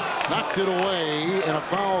and knocked it away, and a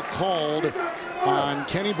foul called on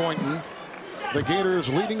Kenny Boynton, the Gators'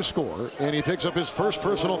 leading scorer, and he picks up his first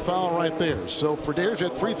personal foul right there. So for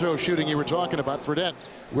that free throw shooting you were talking about, Fredette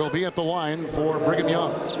will be at the line for Brigham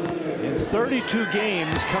Young. In 32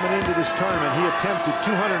 games coming into this tournament, he attempted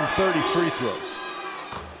 230 free throws.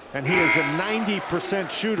 And he is a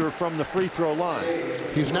 90% shooter from the free throw line.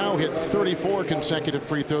 He's now hit 34 consecutive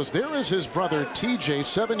free throws. There is his brother, TJ,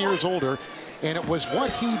 7 years older, and it was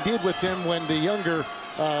what he did with him when the younger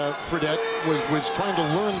Fredette was trying to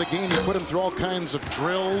learn the game. He put him through all kinds of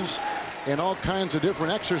drills and all kinds of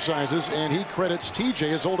different exercises, and he credits TJ,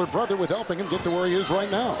 his older brother, with helping him get to where he is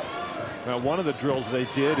right now. Now, one of the drills they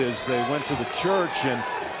did is they went to the church, and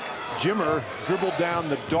Jimmer dribbled down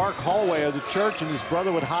the dark hallway of the church, and his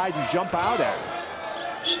brother would hide and jump out at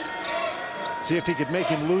him. See if he could make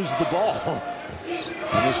him lose the ball.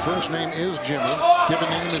 And his first name is Jimmer. Given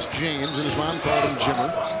name is James, and his mom called him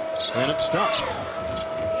Jimmer. And it's stuck.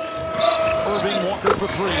 Irving Walker for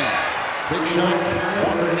 3. Big shot.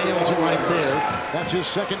 Walker nails it right there. That's his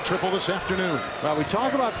second triple this afternoon. Well, we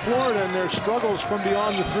talk about Florida and their struggles from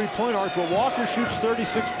beyond the three-point arc, but Walker shoots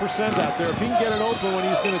 36% out there. If he can get an open one,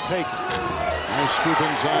 he's going to take it. Nice scoop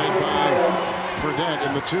inside by Fredette.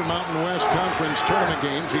 In the 2 Mountain West Conference tournament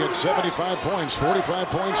games, he had 75 points, 45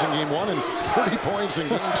 points in game 1 and 30 points in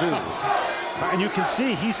game 2. And you can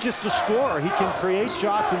see he's just a scorer. He can create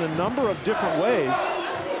shots in a number of different ways.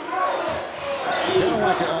 Kind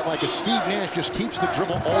of like a Steve Nash, just keeps the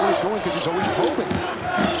dribble always going because he's always probing.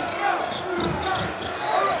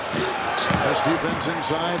 Nice defense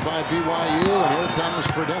inside by BYU, and here comes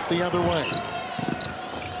Fredette the other way.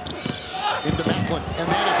 Into Macklin, and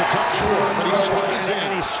that is a tough shot, but he slides in.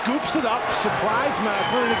 And he scoops it up, surprise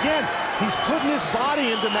Macklin, and again, he's putting his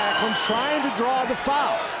body into Macklin, trying to draw the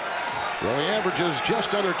foul. Well, he averages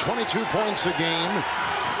just under 22 points a game.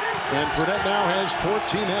 And Fredette now has 14.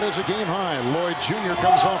 That is a game high. Loyd Jr.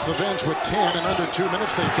 comes off the bench with 10 in under 2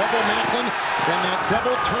 minutes. They double Macklin, and that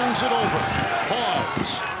double turns it over.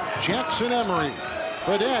 Hawes, Jackson Emery,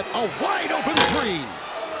 Fredette, a wide open 3.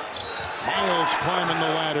 Miles climbing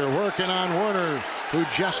the ladder, working on Werner, who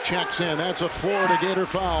just checks in. That's a Florida Gator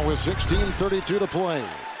foul with 16:32 to play.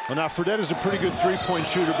 Well, now Fredette is a pretty good three-point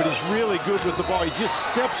shooter, but he's really good with the ball. He just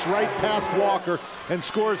steps right past Walker and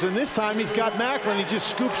scores. And this time he's got Macklin. He just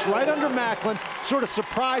scoops right under Macklin, sort of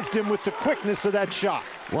surprised him with the quickness of that shot.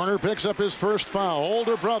 Werner picks up his first foul.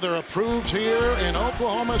 Older brother approves here in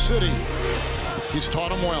Oklahoma City. He's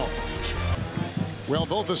taught him well. Well,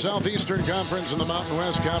 both the Southeastern Conference and the Mountain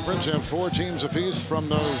West Conference have 4 teams apiece from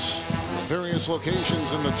those various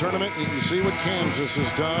locations in the tournament. You can see what Kansas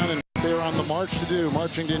has done, and they're on the march to do,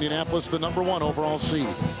 marching to Indianapolis, the #1 overall seed.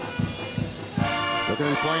 They're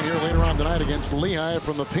going to be playing here later on tonight against Lehigh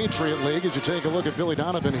from the Patriot League. As you take a look at Billy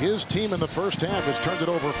Donovan, his team in the first half has turned it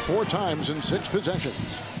over 4 times in 6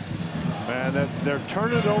 possessions. Man, they're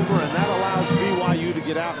turning it over, and that allows BYU to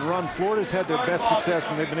get out and run. Florida's had their best success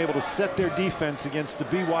when they've been able to set their defense against the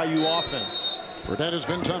BYU offense. Fredette has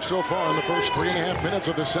been tough so far in the first 3.5 minutes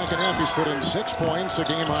of the second half. He's put in 6 points, a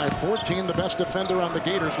game high 14. The best defender on the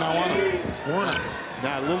Gators now on him. Werner.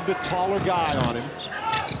 Now a little bit taller guy on him.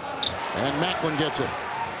 And Macklin gets it.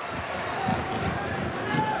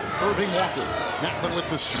 Irving Walker. Macklin with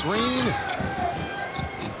the screen.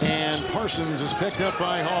 And Parsons is picked up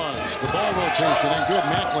by Hawes. The ball rotation and good.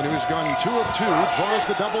 Macklin, who's gone 2 of 2, draws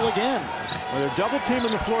the double again. Well, they're double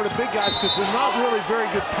teaming the Florida big guys because they're not really very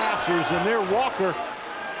good passers, and their Walker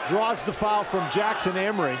draws the foul from Jackson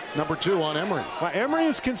Emery. Number 2 on Emery. Well, Emery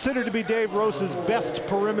is considered to be Dave Rose's best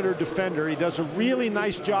perimeter defender. He does a really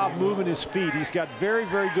nice job moving his feet. He's got very,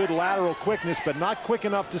 very good lateral quickness, but not quick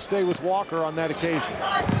enough to stay with Walker on that occasion.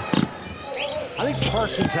 I think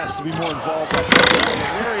Parsons has to be more involved.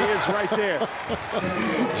 There he is right there.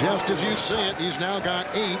 Just as you say it, he's now got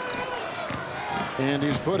 8. And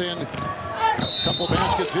he's put in a couple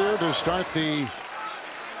baskets here to start the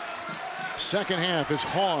second half as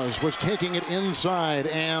Hawes was taking it inside,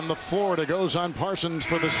 and the Florida goes on Parsons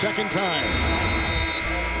for the second time.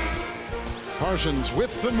 Parsons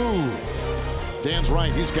with the move. Dan's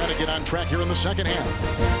right. He's got to get on track here in the second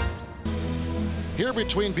half. Here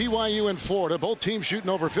between BYU and Florida, both teams shooting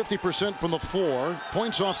over 50% from the floor.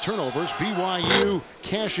 Points off turnovers. BYU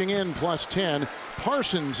cashing in plus 10.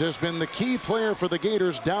 Parsons has been the key player for the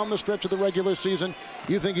Gators down the stretch of the regular season.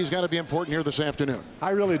 You think he's got to be important here this afternoon?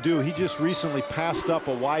 I really do. He just recently passed up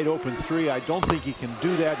a wide open 3. I don't think he can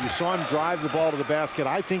do that. You saw him drive the ball to the basket.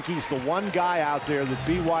 I think he's the one guy out there that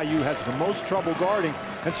BYU has the most trouble guarding,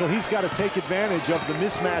 and so he's got to take advantage of the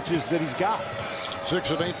mismatches that he's got.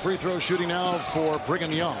 6 of 8 free throw shooting now for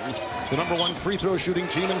Brigham Young, the number 1 free throw shooting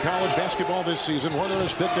team in college basketball this season. Warner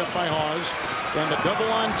is picked up by Hawes, and the double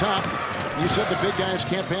on top. You said the big guys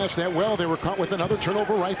can't pass that well. They were caught with another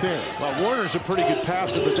turnover right there. Well, Warner's a pretty good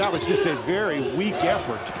passer, but that was just a very weak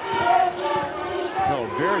effort. No,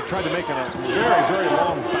 tried to make a very, very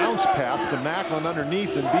long bounce pass to Macklin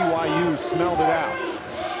underneath, and BYU smelled it out.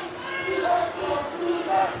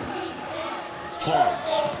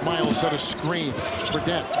 Hawes. Miles set a screen.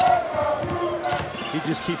 Fredette. He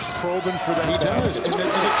just keeps probing for that. He does, and the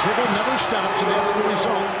dribble never stops, and that's the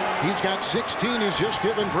result. He's got 16. He's just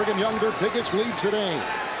given Brigham Young their biggest lead today.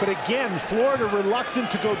 But again, Florida reluctant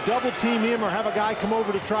to go double team him or have a guy come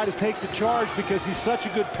over to try to take the charge because he's such a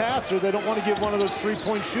good passer. They don't want to give one of those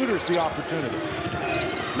three-point shooters the opportunity.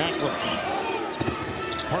 Macklin.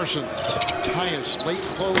 Parsons. Tyus. Late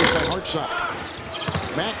close by Hartsock.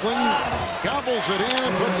 Macklin gobbles it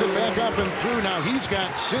in, puts it back up and through. Now he's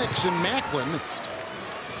got 6, and Macklin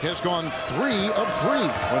has gone 3 of 3.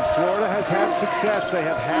 When Florida has had success, they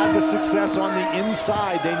have had the success on the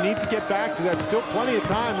inside. They need to get back to that. Still plenty of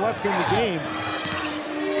time left in the game.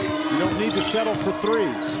 You don't need to settle for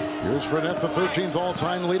threes. Here's Fredette, the 13th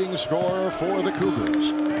all-time leading scorer for the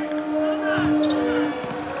Cougars.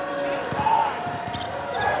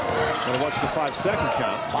 Gonna watch the 5-second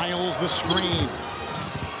count. Miles the screen.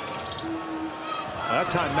 That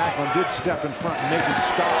time Macklin did step in front and make him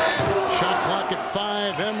stop. Shot clock at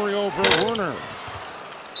 5. Emery over Werner.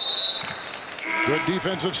 Good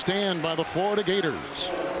defensive stand by the Florida Gators.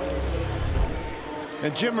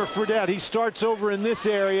 And Jimmer Fredette, he starts over in this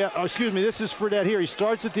area. Oh, excuse me, this is Fredette here. He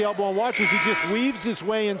starts at the elbow and watches. He just weaves his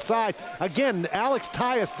way inside. Again, Alex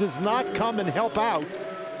Tyus does not come and help out.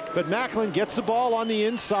 But Macklin gets the ball on the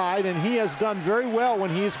inside, and he has done very well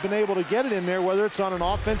when he's been able to get it in there, whether it's on an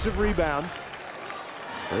offensive rebound.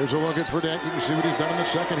 There's a look at Fredette. You can see what he's done in the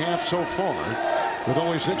second half so far. With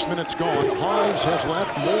only 6 minutes gone, Hawes has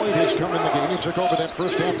left. Loyd has come in the game. He took over that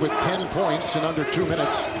first half with 10 points in under 2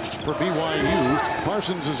 minutes for BYU.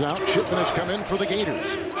 Parsons is out. Shipman has come in for the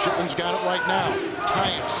Gators. Shipman's got it right now.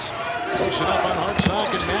 Tyus push it up on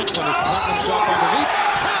Hartsock, and Macklin has planted himself underneath.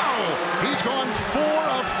 Foul! He's gone 4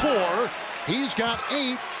 of 4. He's got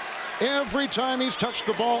 8. Every time he's touched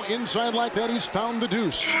the ball inside like that, he's found the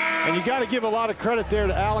deuce. And you got to give a lot of credit there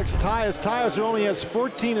to Alex Tyus. Tyus only has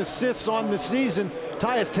 14 assists on the season.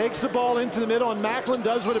 Tyus takes the ball into the middle, and Macklin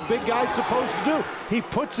does what a big guy's supposed to do. He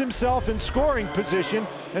puts himself in scoring position,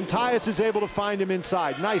 and Tyus is able to find him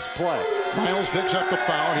inside. Nice play. Miles picks up the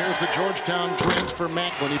foul. Here's the Georgetown transfer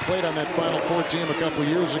Macklin. He played on that Final Four team a couple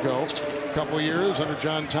years ago. A couple years under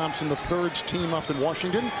John Thompson, the third's team up in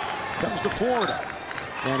Washington. Comes to Florida.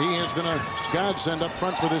 And he has been a godsend up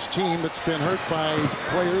front for this team that's been hurt by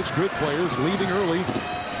players, good players, leaving early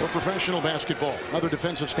for professional basketball. Another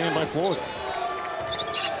defensive stand by Florida.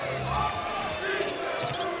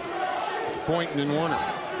 Boynton and Warner.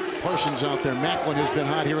 Parsons out there. Macklin has been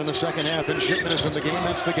hot here in the second half, and Shipman is in the game.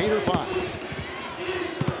 That's the Gator 5.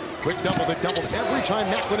 Quick double that doubled every time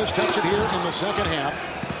Macklin has touched it here in the second half.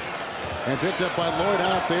 And picked up by Loyd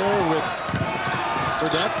out there with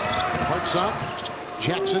Fredette, Hartsock,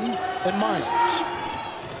 Jackson, and Miles.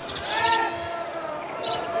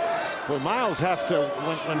 Well, Miles has to,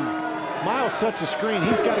 when Miles sets a screen.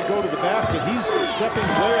 He's got to go to the basket. He's stepping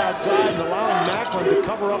way outside and allowing Macklin to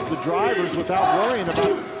cover up the drivers without worrying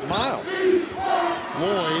about Miles.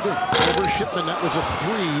 Loyd overshipped the net, was a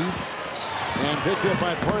 3, and picked up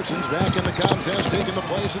by Parsons. Back in the contest, taking the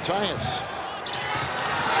place of Tyus.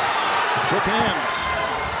 Quick hands.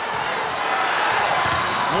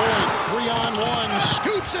 Loyd 3-on-1,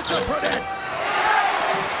 scoops it to Fredette.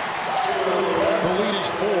 The lead is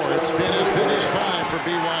 4. It's been as big as 5 for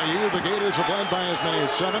BYU. The Gators have led by as many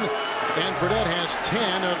as 7, and Fredette has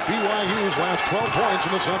 10 of BYU's last 12 points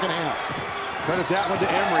in the second half. Credit that one to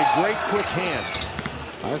Emery. Great quick hands.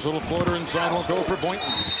 Nice little floater inside will go for Boynton.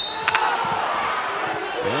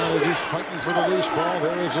 And as he's fighting for the loose ball,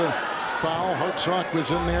 there is a foul. Hartsock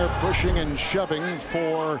was in there pushing and shoving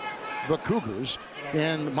for the Cougars,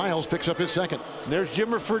 and Miles picks up his second. There's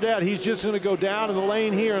Jimmer Fredette. He's just going to go down in the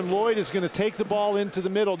lane here, and Loyd is going to take the ball into the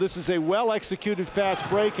middle. This is a well-executed fast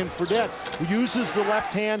break, and Fredette uses the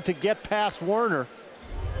left hand to get past Werner.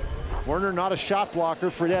 Werner not a shot blocker.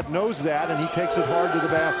 Fredette knows that, and he takes it hard to the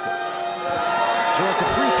basket. So at the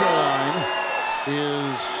free throw line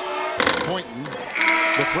is Boynton,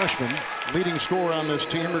 the freshman, leading scorer on this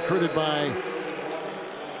team, recruited by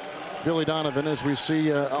Billy Donovan, as we see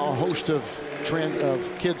a host of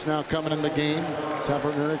kids now coming in the game.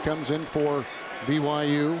 Tavernier comes in for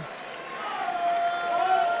BYU.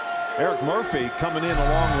 Eric Murphy coming in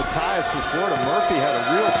along with Tyus for Florida. Murphy had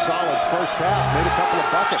a real solid first half, made a couple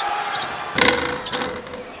of buckets.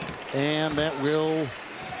 And that will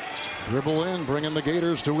dribble in, bringing the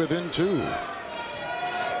Gators to within 2.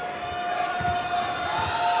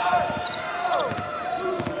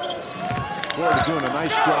 Florida doing a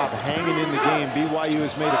nice job hanging in the game. BYU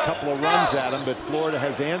has made a couple of runs at him, but Florida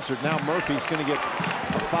has answered. Now Murphy's going to get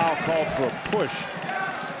a foul called for a push.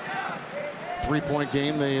 3-point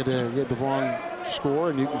game. They had the wrong score,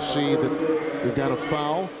 and you can see that we've got a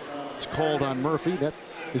foul. It's called on Murphy. That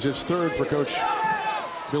is his 3rd for Coach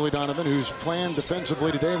Billy Donovan, whose plan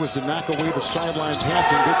defensively today was to knock away the sideline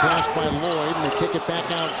passing. Good pass by Loyd, and they kick it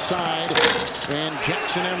back outside. And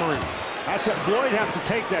Jackson Emery. That's it. Loyd has to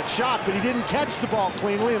take that shot, but he didn't catch the ball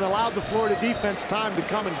cleanly and allowed the Florida defense time to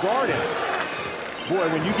come and guard him. Boy,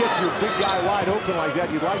 when you get your big guy wide open like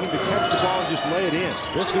that, you'd like him to catch the ball and just lay it in.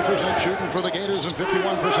 50% shooting for the Gators and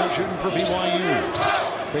 51% shooting for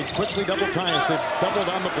BYU. They quickly double Tyus. They've doubled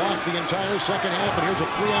on the block the entire second half, and here's a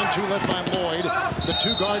 3-on-2 led by Loyd. The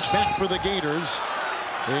 2 guards back for the Gators,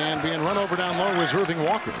 and being run over down low was Irving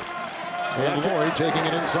Walker. And Loyd taking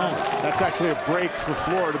it inside. That's actually a break for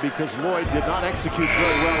Florida because Loyd did not execute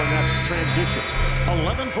very well in that transition.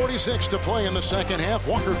 11:46 to play in the second half.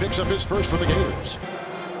 Walker picks up his first for the Gators.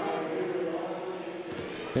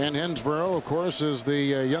 Dan Hensborough, of course, is the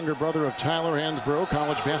younger brother of Tyler Hansbrough,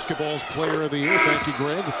 college basketball's player of the year. Thank you,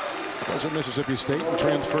 Greg. Was at Mississippi State and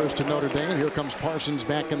transfers to Notre Dame. Here comes Parsons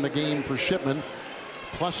back in the game for Shipman.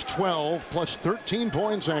 Plus 12, plus 13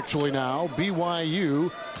 points actually now. BYU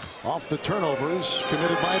off the turnovers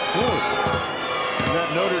committed by Florida. And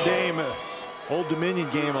that Notre Dame Old Dominion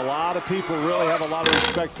game, a lot of people really have a lot of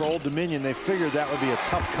respect for Old Dominion. They figured that would be a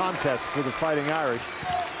tough contest for the Fighting Irish.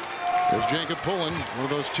 There's Jacob Pullen, one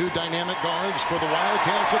of those 2 dynamic guards for the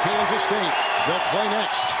Wildcats of Kansas State. They'll play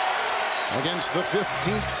next against the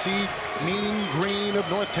 15th seed Mean Green of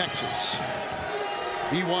North Texas.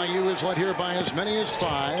 BYU is led here by as many as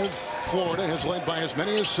 5. Florida has led by as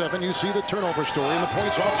many as 7. You see the turnover story and the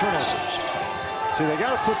points off turnovers. See, they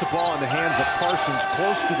got to put the ball in the hands of Parsons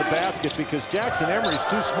close to the basket because Jackson Emery's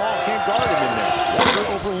too small. Can't guard him in there. Walker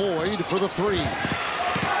over Loyd for the 3.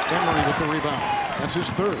 Emery with the rebound. That's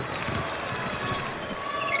his 3rd.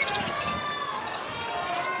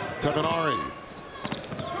 Tavenari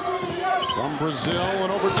from Brazil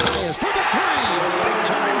and over Tyus for the 3. A big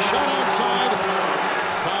time shot outside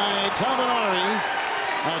by Tavenari,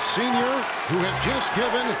 a senior who has just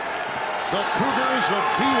given the Cougars of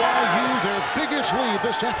BYU their biggest lead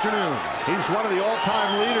this afternoon. He's one of the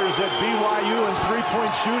all-time leaders at BYU in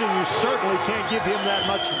 3-point shooting. You certainly can't give him that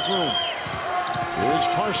much room. Here's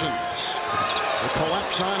Parsons. The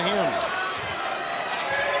collapse on him.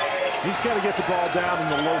 He's got to get the ball down in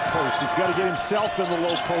the low post. He's got to get himself in the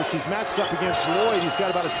low post. He's matched up against Loyd. He's got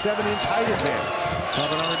about a 7-inch height advantage.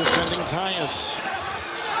 Tavenari defending Tyus.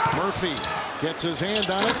 Murphy gets his hand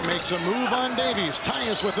on it, makes a move on Davies.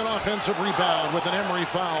 Tyus with an offensive rebound with an Emery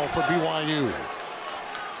foul for BYU.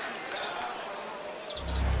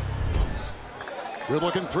 Good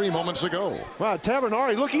looking 3 moments ago. Wow,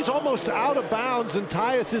 Tavenari, look, he's almost out of bounds, and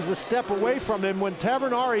Tyus is a step away from him. When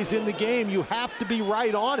Tavernari's in the game, you have to be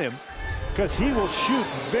right on him. because he will shoot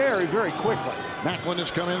very, very quickly. Macklin has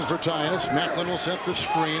come in for Tyus. Macklin will set the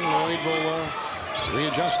screen. Loyd will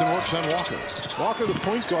readjust and works on Walker. Walker, the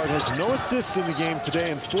point guard, has no assists in the game today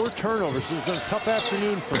and 4 turnovers. So it's been a tough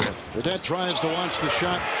afternoon for him. Fredette tries to launch the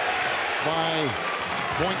shot by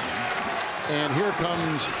Boynton. And here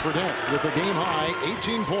comes Fredette with a game high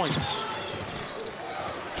 18 points.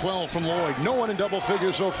 12 from Loyd. No one in double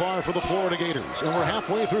figures so far for the Florida Gators. And we're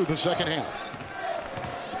halfway through the second half.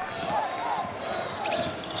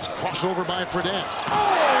 Crossover by Fredette. Oh,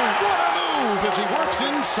 what a move as he works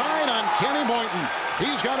inside on Kenny Boynton.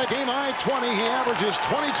 He's got a game high 20. He averages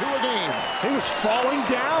 22 a game. He was falling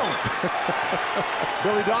down.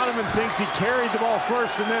 Billy Donovan thinks he carried the ball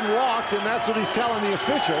first and then walked, and that's what he's telling the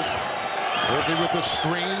officials. Murphy with the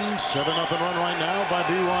screen. 7-0 run right now by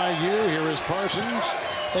BYU. Here is Parsons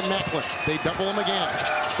and Macklin. They double him again,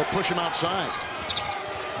 but push him outside.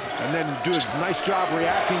 And then do a nice job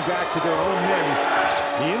reacting back to their own men.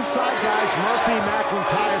 The inside guys, Murphy, Macklin,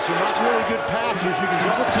 Tyus, are not really good passers. You can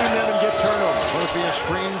double team them and get turnovers. Murphy a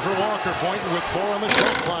screen for Walker. Boynton with 4 on the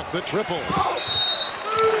shot clock. The triple.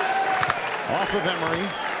 Off of Emery.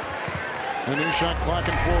 The new shot clock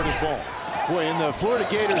in Florida's ball. Boy, and the Florida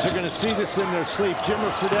Gators are going to see this in their sleep.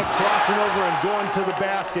 Jimmer Fredette crossing over and going to the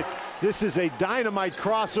basket. This is a dynamite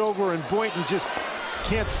crossover, and Boynton just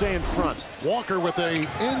can't stay in front. Walker with a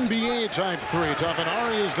NBA-type 3.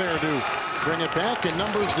 Tavanari is there to bring it back, and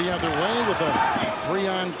numbers the other way with a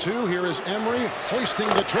 3-on-2. Here is Emery hoisting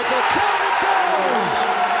the triple. Down it goes!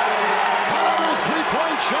 Another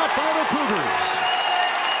three-point shot by the Cougars.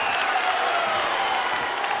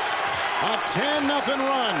 A 10-0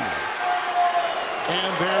 run.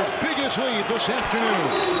 And their biggest lead this afternoon.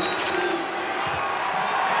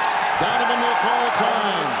 Donovan will call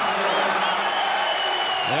time.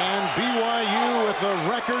 And BYU with a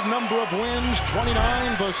record number of wins,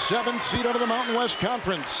 29, the 7th seed out of the Mountain West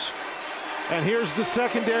Conference. And here's the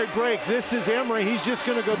secondary break. This is Emery. He's just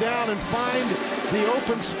going to go down and find the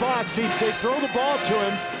open spots. They throw the ball to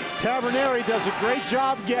him. Taverneri does a great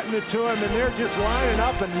job getting it to him, and they're just lining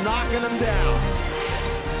up and knocking him down.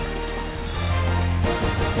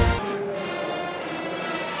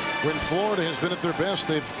 When Florida has been at their best,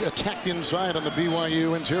 they've attacked inside on the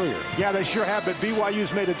BYU interior. Yeah, they sure have, but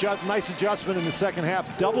BYU's made a nice adjustment in the second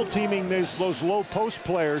half, double teaming those low post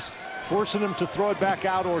players, forcing them to throw it back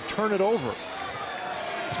out or turn it over.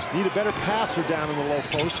 Need a better passer down in the low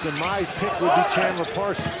post, and my pick would be Chandler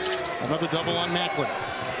Parsons. Another double on Macklin,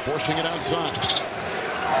 forcing it outside.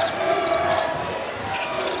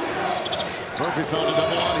 Murphy found a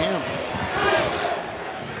double on him.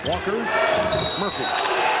 Walker, Murphy.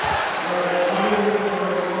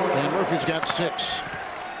 And Murphy's got 6.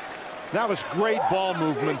 That was great ball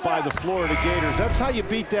movement by the Florida Gators. That's how you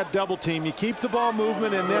beat that double team. You keep the ball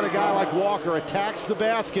movement, and then a guy like Walker attacks the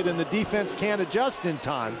basket, and the defense can't adjust in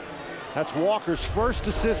time. That's Walker's first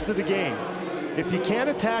assist of the game. If you can't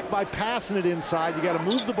attack by passing it inside, you got to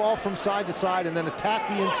move the ball from side to side and then attack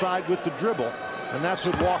the inside with the dribble. And that's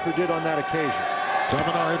what Walker did on that occasion.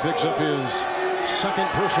 Tavanari picks up his 2nd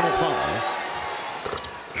personal foul.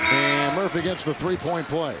 And Murphy gets the 3-point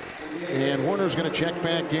play. And Warner's going to check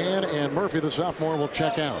back in, and Murphy, the sophomore, will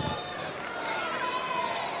check out.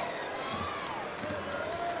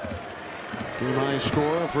 Game high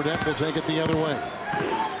score. Fredette will take it the other way.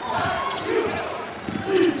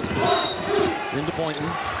 Into Boynton.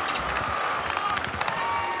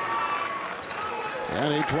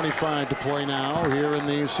 And 8:25 to play now here in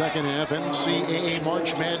the second half. NCAA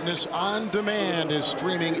March Madness On Demand is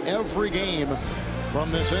streaming every game from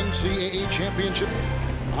this NCAA championship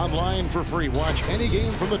online for free. Watch any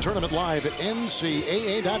game from the tournament live at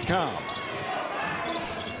ncaa.com.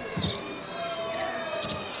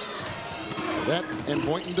 Fredette and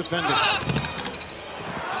Boynton defending.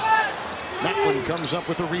 Macklin comes up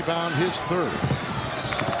with a rebound, his 3rd.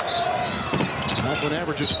 Macklin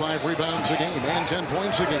averages 5 rebounds a game and 10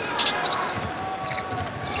 points a game.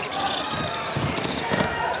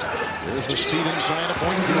 There's the speed inside of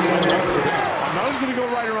Boynton. Now he's going to go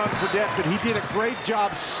right around Fredette, but he did a great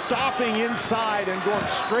job stopping inside and going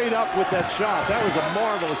straight up with that shot. That was a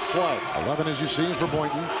marvelous play. 11, as you see, for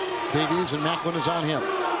Boynton. Davies, and Macklin is on him.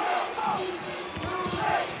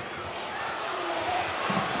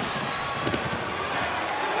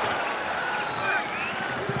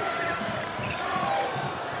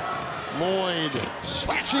 Loyd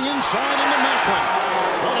slashing inside into Macklin.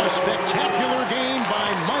 What a spectacular game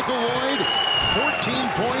by Michael Loyd. 14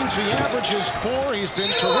 points. He averages 4. He's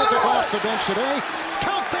been terrific off the bench today.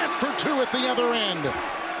 Count that for 2 at the other end.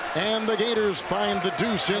 And the Gators find the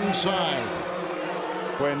deuce inside.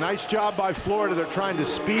 Boy, a nice job by Florida. They're trying to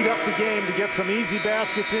speed up the game to get some easy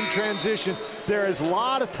baskets in transition. There is a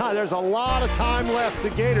lot of time. There's a lot of time left.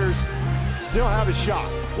 The Gators still have a shot.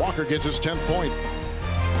 Walker gets his 10th point.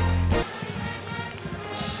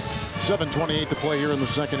 7:28 to play here in the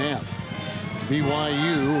second half.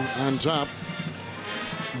 BYU on top.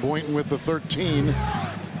 Boynton with the 13.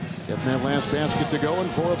 Getting that last basket to go,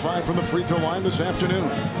 and 4 of 5 from the free throw line this afternoon.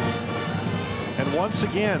 And once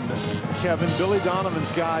again, Kevin, Billy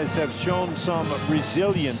Donovan's guys have shown some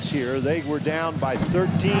resilience here. They were down by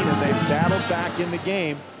 13 and they battled back in the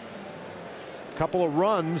game. A couple of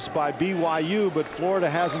runs by BYU, but Florida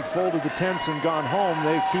hasn't folded the tents and gone home.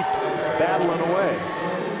 They keep battling away.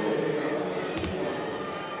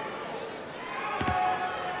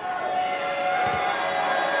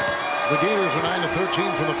 The Gators are 9 of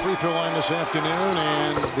 13 from the free throw line this afternoon,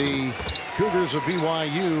 and the Cougars of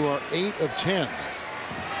BYU are 8 of 10.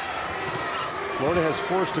 Florida has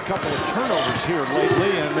forced a couple of turnovers here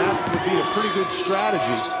lately, and that would be a pretty good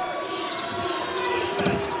strategy.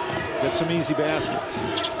 Get some easy baskets.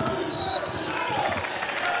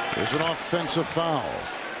 There's an offensive foul.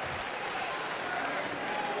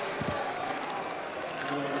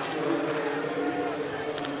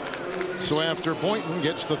 So after Boynton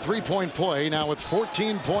gets the three-point play, now with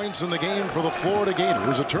 14 points in the game for the Florida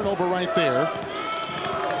Gators, a turnover right there.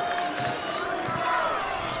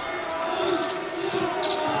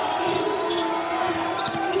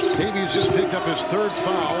 Davies just picked up his 3rd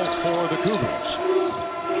foul for the Cougars.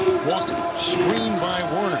 Walker, screened by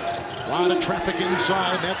Warner. A lot of traffic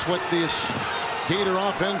inside. That's what this Gator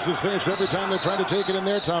offense has faced every time they try to take it in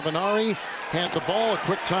there. Tavanari had the ball. A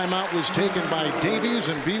quick timeout was taken by Davies,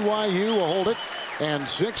 and BYU will hold it. And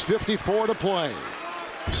 6:54 to play.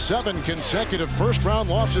 7 consecutive first-round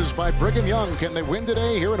losses by Brigham Young. Can they win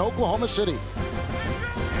today here in Oklahoma City?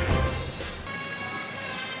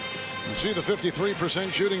 You see the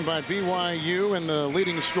 53% shooting by BYU, and the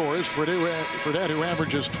leading scorers. Fredette, who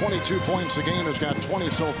averages 22 points a game, has got 20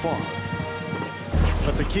 so far.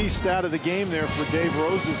 But the key stat of the game there for Dave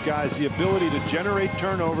Rose's guys, the ability to generate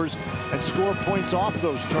turnovers and score points off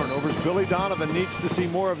those turnovers. Billy Donovan needs to see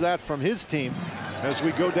more of that from his team as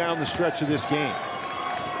we go down the stretch of this game.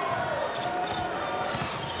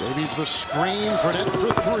 Davies the screen, Fredette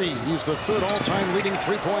for 3. He's the 3rd all-time leading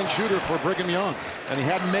three-point shooter for Brigham Young. And he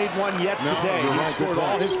hadn't made one yet today. He scored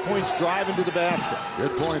all his points driving to the basket.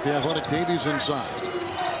 Good point. The athletic Davies inside.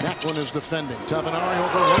 Macklin is defending. Tavanari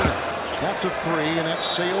over Warner. That's a 3, and that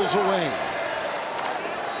sails away.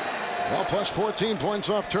 Well, plus 14 points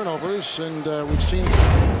off turnovers, and we've seen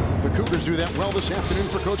the Cougars do that well this afternoon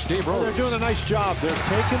for Coach Dave Rose. They're doing a nice job. They're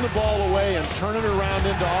taking the ball away and turning it around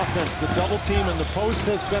into offense. The double team in the post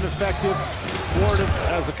has been effective. Florida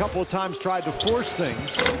has a couple of times tried to force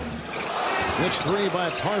things. This 3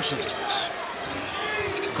 by Parsons.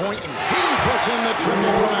 Boynton, he puts in the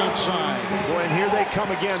triple from outside. Boy, and here they come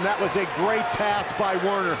again. That was a great pass by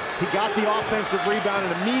Warner. He got the offensive rebound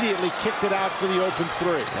and immediately kicked it out for the open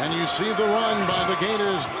 3. And you see the run by the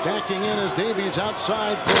Gators backing in as Davies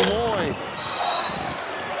outside for Loyd.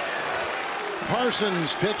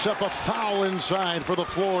 Parsons picks up a foul inside for the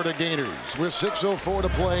Florida Gators with 6:04 to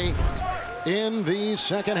play in the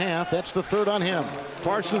second half. That's the 3rd on him.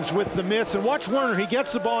 Parsons with the miss, and watch Warner. He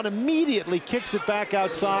gets the ball and immediately kicks it back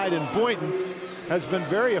outside, and Boynton has been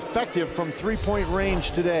very effective from 3-point range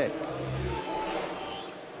today.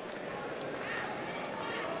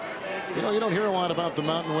 You know, you don't hear a lot about the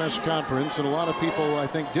Mountain West Conference, and a lot of people, I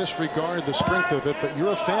think, disregard the strength of it, but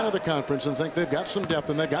you're a fan of the conference and think they've got some depth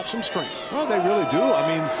and they've got some strength. Well, they really do. I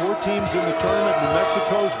mean, 4 teams in the tournament. New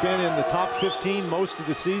Mexico's been in the top 15 most of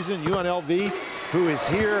the season. UNLV, who is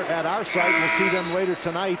here at our site, we'll see them later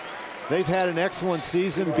tonight. They've had an excellent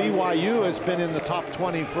season. BYU has been in the top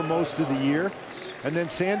 20 for most of the year. And then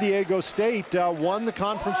San Diego State won the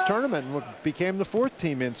conference tournament and became the 4th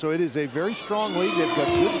team in. So it is a very strong league. They've got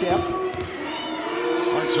good depth.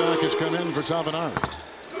 Hartsock has come in for Tavanari.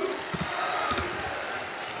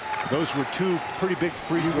 Those were 2 pretty big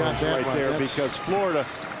free throws right there because Florida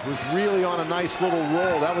was really on a nice little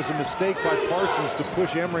roll. That was a mistake by Parsons to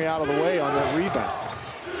push Emery out of the way on that rebound.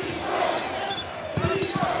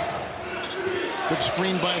 Good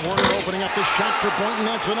screen by Warner, opening up the shot for Boynton.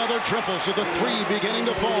 That's another triple, so the 3 beginning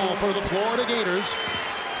to fall for the Florida Gators.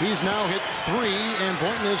 He's now hit 3, and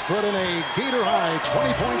Boynton has put in a Gator high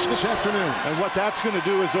 20 points this afternoon. And what that's going to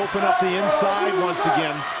do is open up the inside once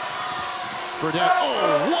again. Fredette,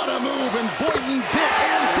 oh, what a move, and Boynton bit,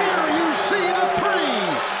 and there you see the 3.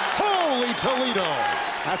 Holy Toledo.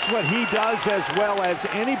 That's what he does as well as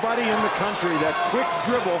anybody in the country, that quick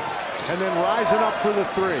dribble and then rising up for the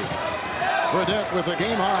 3. Fredette with a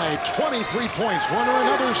game-high 23 points. Warner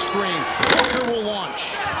another screen. Walker will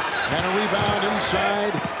launch. And a rebound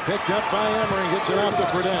inside. Picked up by Emery. Gets it out to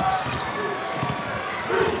Fredette.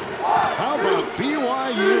 How about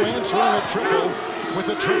BYU answering a triple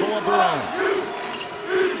with a triple of their own?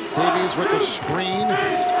 Davies with the screen.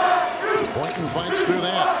 Boynton fights through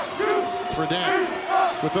that. Fredette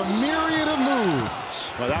with a myriad of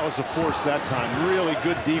moves. Well, that was a force that time. Really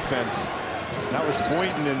good defense. That was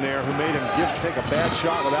Boynton in there who made him take a bad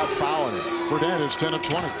shot without fouling it. Fredette is 10 of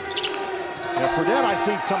 20. Now, Fredette, I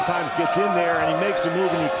think, sometimes gets in there and he makes a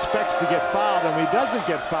move and he expects to get fouled. And when he doesn't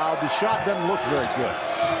get fouled, the shot doesn't look very good.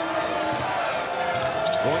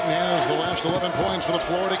 Boynton has the last 11 points for the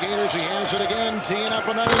Florida Gators. He has it again, teeing up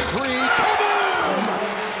another three. Kaboom!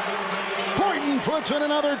 Boynton puts in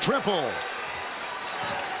another triple.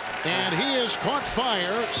 And he has caught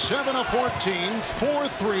fire, 7 of 14, 4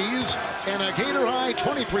 threes, and a Gator-high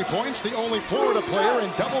 23 points, the only Florida player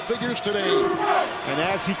in double figures today. And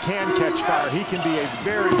as he can catch fire, he can be a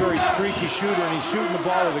very, very streaky shooter, and he's shooting the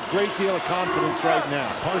ball with a great deal of confidence right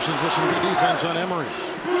now. Parsons with some good defense on Emery.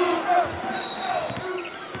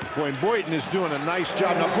 Boy, and Boynton is doing a nice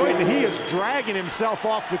job. Now, Boynton, he is dragging himself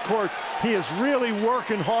off the court. He is really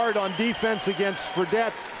working hard on defense against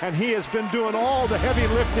Fredette, and he has been doing all the heavy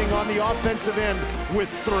lifting on the offensive end with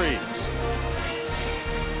threes.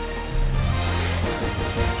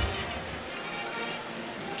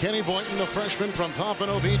 Kenny Boynton, the freshman from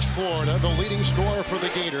Pompano Beach, Florida, the leading scorer for the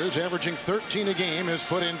Gators, averaging 13 a game, has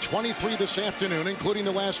put in 23 this afternoon, including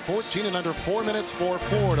the last 14 in under 4 minutes for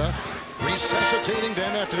Florida, resuscitating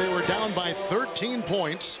them after they were down by 13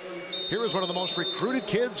 points. Here is one of the most recruited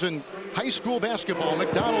kids in high school basketball,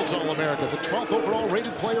 McDonald's All-America, the 12th overall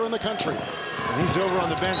rated player in the country. And he's over on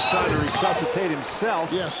the bench trying to resuscitate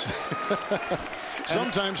himself. Yes.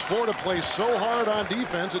 Sometimes Florida plays so hard on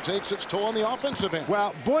defense, it takes its toll on the offensive end.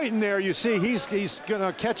 Well, Boynton there, you see, he's going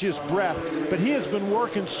to catch his breath, but he has been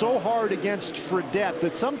working so hard against Fredette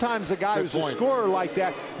that sometimes a guy who's a scorer like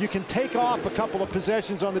that, you can take off a couple of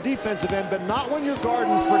possessions on the defensive end, but not when you're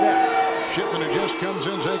guarding Fredette. Shipman, who just comes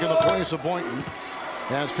in taking the place of Boynton,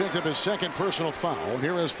 has picked up his second personal foul.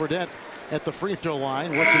 Here is Fredette at the free throw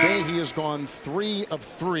line, where today he has gone 3 of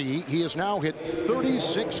 3. He has now hit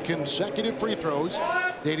 36 consecutive free throws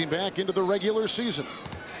dating back into the regular season.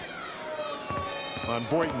 On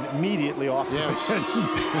Boynton immediately off the bench.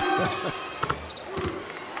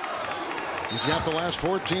 He's got the last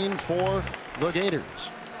 14 for the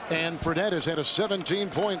Gators. And Fredette has had a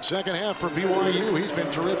 17-point second half for BYU. He's been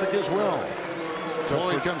terrific as well. So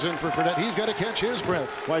Loyd comes in for Fredette. He's got to catch his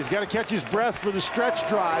breath. Well, he's got to catch his breath for the stretch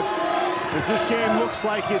drive, as this game looks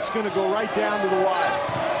like it's going to go right down to the wire.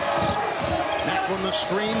 Macklin the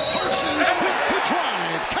screen. Parsons with the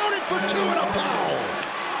drive. Counted for 2 and a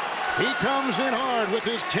foul. He comes in hard with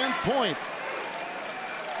his 10th point.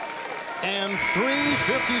 And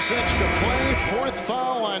 3:56 to play. 4th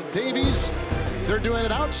foul on Davies. They're doing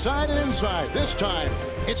it outside and inside. This time,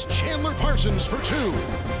 it's Chandler Parsons for 2.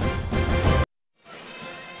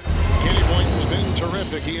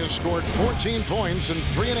 Terrific. He has scored 14 points in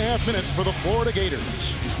 3.5 minutes for the Florida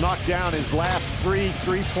Gators. He's knocked down his last 3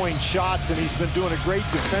 3-point shots, and he's been doing a great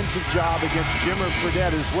defensive job against Jimmer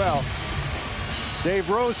Fredette as well.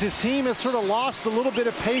 Dave Rose, his team has sort of lost a little bit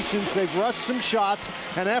of patience. They've rushed some shots,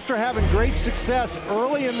 and after having great success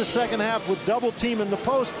early in the second half with double team in the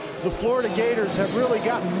post, the Florida Gators have really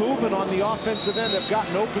gotten moving on the offensive end. They've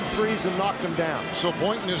gotten open threes and knocked them down. So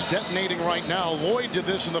Boynton is detonating right now. Loyd did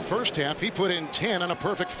this in the first half. He put in 10 on a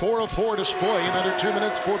perfect 4 of 4 display in under 2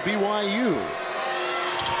 minutes for BYU.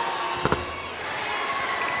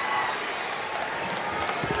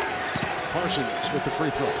 Parsons with the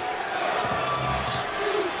free throw.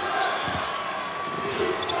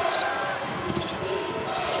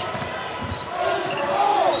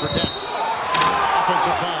 Fredette.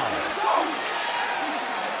 Offensive foul.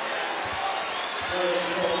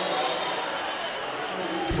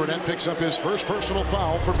 Fredette picks up his first personal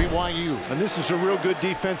foul for BYU. And this is a real good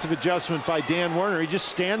defensive adjustment by Dan Werner. He just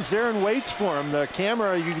stands there and waits for him. The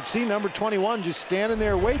camera, you can see number 21 just standing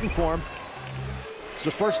there waiting for him. It's the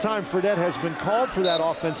first time Fredette has been called for that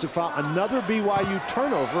offensive foul. Another BYU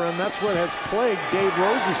turnover, and that's what has plagued Dave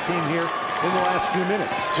Rose's team here in the last few minutes.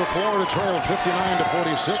 So Florida trailed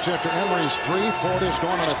 59-46 after Emery's 3. Florida's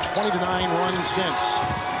gone on a 20-9 run since.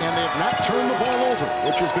 And they have not turned the ball over,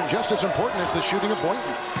 which has been just as important as the shooting of Boynton.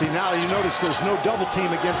 See, now you notice there's no double team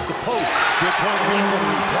against the post. Good point.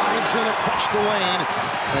 Macklin drives in across the lane.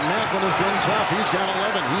 And Macklin has been tough. He's got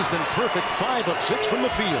 11. He's been perfect. 5 of 6 from the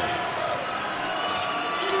field.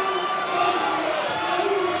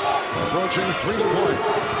 Approaching 3 to play.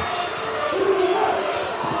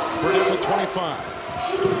 Fredette with 25.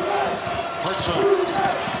 Hartzog.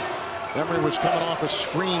 Emery was coming off a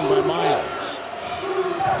screen by Miles.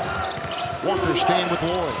 Walker staying with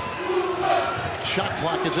Loyd. Shot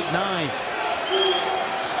clock is at 9.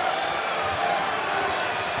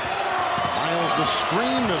 Miles the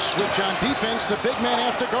screen, the switch on defense. The big man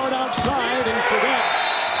has to guard outside, and Fredette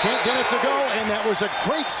can't get it to go, and that was a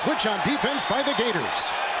great switch on defense by the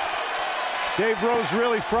Gators. Dave Rose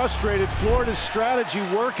really frustrated. Florida's strategy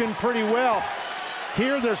working pretty well.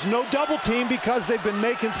 Here there's no double team because they've been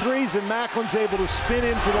making threes, and Macklin's able to spin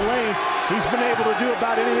into the lane. He's been able to do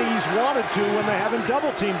about anything he's wanted to when they haven't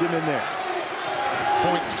double teamed him in there.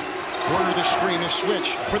 Point. Corner the screen, the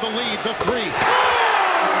switch for the lead, the three.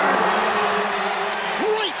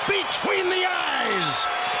 Right between the eyes.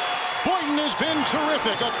 Boynton has been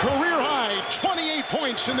terrific. A career-high 28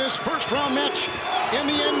 points in this first-round match in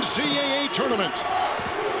the NCAA tournament.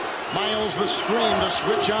 Miles the screen, the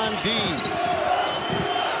switch on D.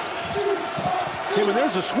 See, when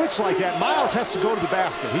there's a switch like that, Miles has to go to the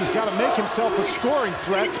basket. He's got to make himself a scoring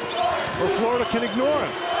threat, or Florida can ignore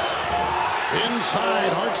him.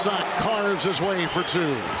 Inside, Hartzog carves his way for 2.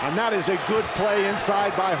 And that is a good play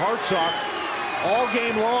inside by Hartzog. All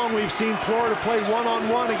game long, we've seen Florida play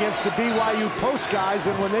one-on-one against the BYU post guys,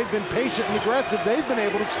 and when they've been patient and aggressive, they've been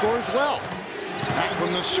able to score as well.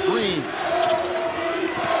 Macklin the screen.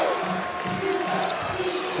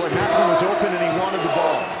 Boy, Macklin was open and he wanted the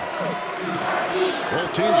ball.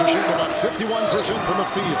 Both teams are shooting about 51% from the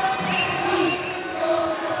field.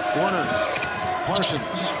 Warner,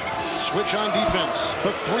 Parsons, switch on defense.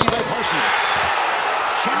 The three by Parsons.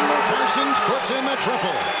 Chandler Parsons puts in the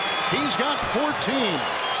triple. He's got 14.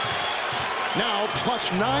 Now plus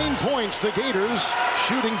 9 points. The Gators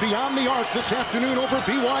shooting beyond the arc this afternoon over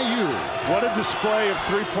BYU. What a display of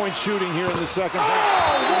three-point shooting here in the second half.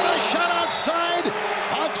 Oh, what a shot outside.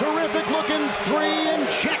 A terrific looking three, and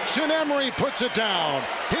Jackson Emery puts it down.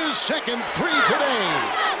 His second three today.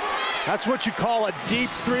 That's what you call a deep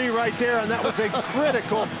three right there, and that was a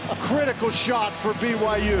critical shot for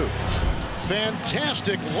BYU.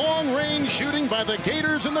 Fantastic long-range shooting by the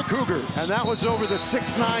Gators and the Cougars. And that was over the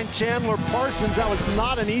 6'9" Chandler Parsons. That was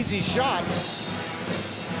not an easy shot.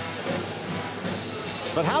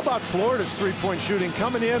 But how about Florida's three-point shooting?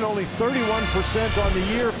 Coming in only 31% on the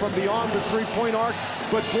year from beyond the three-point arc.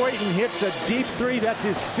 But Boynton hits a deep three. That's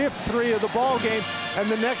his 5th three of the ball game. And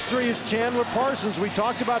the next three is Chandler Parsons. We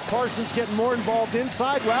talked about Parsons getting more involved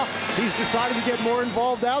inside. Well, he's decided to get more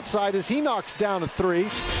involved outside as he knocks down a three.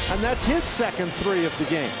 And that's his 2nd three of the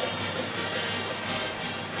game.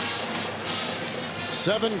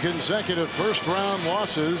 7 consecutive first-round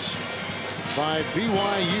losses by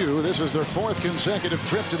BYU. This is their 4th consecutive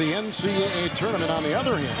trip to the NCAA tournament. On the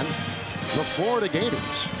other hand, the Florida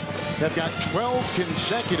Gators have got 12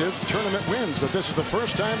 consecutive tournament wins, but this is the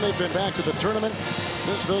first time they've been back to the tournament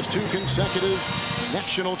since those 2 consecutive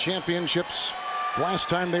national championships. Last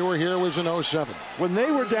time they were here was in 07. When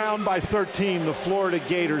they were down by 13, the Florida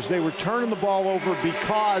Gators, they were turning the ball over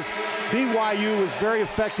because BYU was very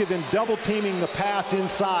effective in double teaming the pass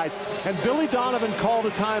inside. And Billy Donovan called a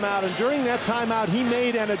timeout, and during that timeout, he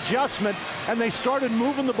made an adjustment, and they started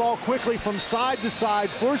moving the ball quickly from side to side,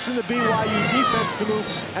 forcing the BYU defense to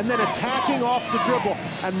move, and then attacking off the dribble.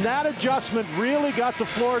 And that adjustment really got the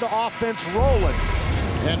Florida offense rolling.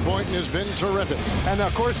 And Boynton has been terrific. And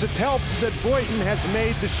of course, it's helped that Boynton has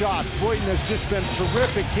made the shots. Boynton has just been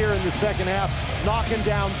terrific here in the second half, knocking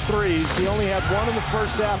down threes. He only had 1 in the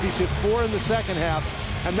first half. He's hit 4 in the second half.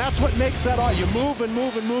 And that's what makes that all. You move and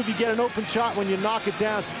move and move. You get an open shot. When you knock it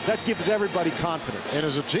down, that gives everybody confidence. And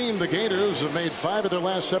as a team, the Gators have made 5 of their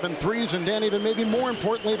last 7 threes. And Dan, even maybe more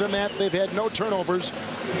importantly than that, they've had no turnovers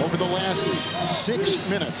over the last 6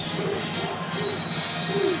 minutes.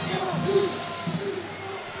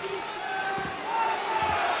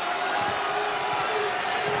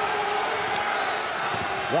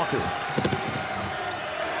 Walker.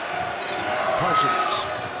 Parsons.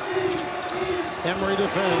 Emery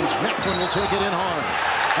defends. Macklin will take it in hard.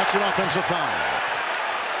 That's an offensive foul.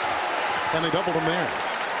 And they doubled him there.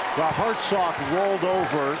 Well, Hartzog rolled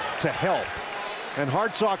over to help. And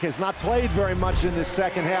Hartzog has not played very much in this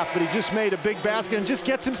second half, but he just made a big basket and just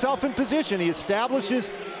gets himself in position. He establishes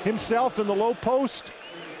himself in the low post,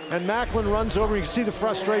 and Macklin runs over. You can see the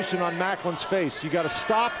frustration on Macklin's face. You got to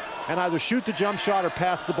stop and either shoot the jump shot or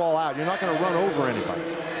pass the ball out. You're not going to run over anybody.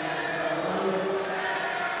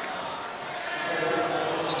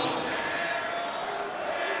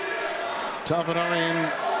 Tavanari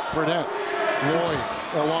and Fredette. Loyd,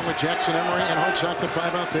 along with Jackson Emery and Hartsock, the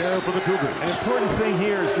 5 out there for the Cougars. An important thing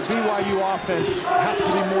here is the BYU offense has to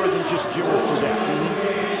be more than just Jimmer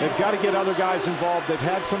Fredette. They've got to get other guys involved. They've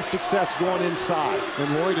had some success going inside. And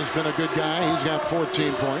Loyd has been a good guy. He's got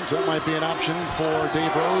 14 points. That might be an option for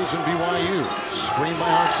Dave Rose and BYU. Screen by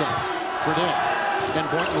Hartsock. Fredette and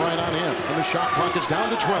Boynton right on him. And the shot clock is down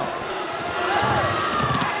to 12.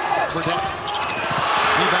 Fredette.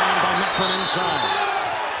 Rebound by Macklin inside.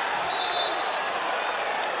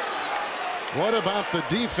 What about the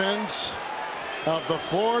defense of the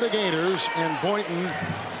Florida Gators? And Boynton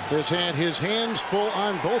has had his hands full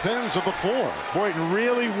on both ends of the floor. Boynton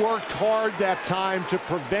really worked hard that time to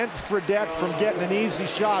prevent Fredette from getting an easy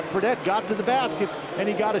shot. Fredette got to the basket and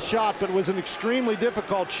he got a shot, but it was an extremely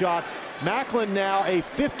difficult shot. Macklin now a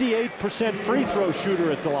 58% free throw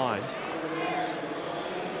shooter at the line.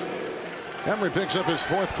 Emery picks up his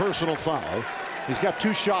 4th personal foul. He's got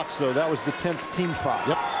 2 shots, though. That was the 10th team foul.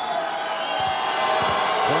 Yep.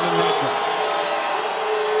 Macklin.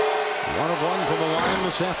 1 of 1 from the line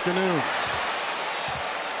this afternoon.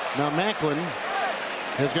 Now Macklin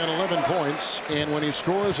has got 11 points, and when he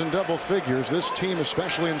scores in double figures, this team,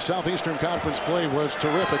 especially in Southeastern Conference play, was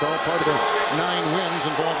terrific. All part of their 9 wins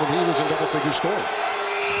involved when he was in double figure scoring.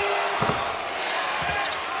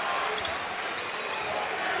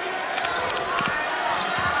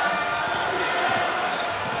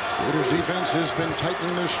 Gators defense has been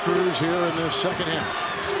tightening their screws here in the second half.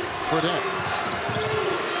 Fredette.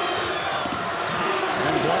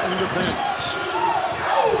 And Boynton defends.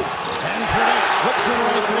 And Fredette slips in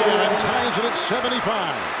right there and ties it at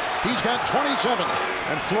 75. He's got 27.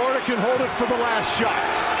 And Florida can hold it for the last shot.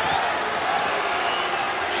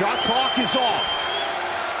 Shot clock is off.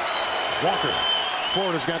 Walker.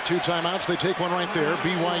 Florida's got 2 timeouts. They take one right there.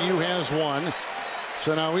 BYU has 1.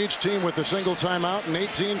 So now each team with a single timeout and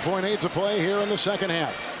 18.8 to play here in the second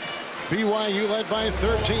half. BYU led by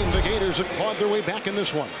 13. The Gators have clawed their way back in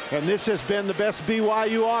this one. And this has been the best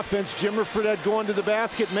BYU offense. Jimmer Fredette going to the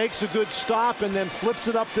basket, makes a good stop, and then flips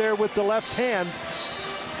it up there with the left hand.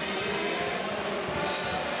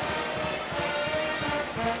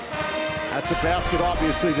 That's a basket,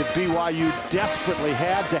 obviously, that BYU desperately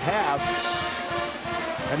had to have.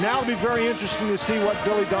 And now it'll be very interesting to see what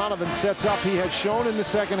Billy Donovan sets up. He has shown in the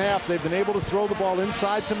second half they've been able to throw the ball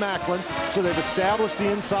inside to Macklin, so they've established the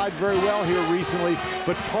inside very well here recently.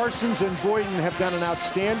 But Parsons and Boynton have done an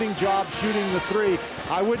outstanding job shooting the 3.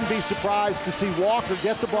 I wouldn't be surprised to see Walker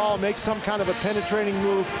get the ball, make some kind of a penetrating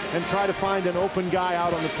move, and try to find an open guy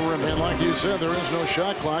out on the perimeter. And like you said, there is no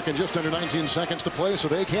shot clock and just under 19 seconds to play, so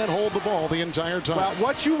they can't hold the ball the entire time. Well,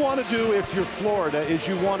 what you want to do if you're Florida is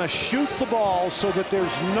you want to shoot the ball so that there's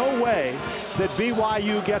no way that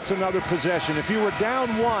BYU gets another possession. If you were down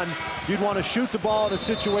 1, you'd want to shoot the ball in a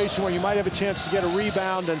situation where you might have a chance to get a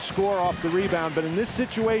rebound and score off the rebound. But in this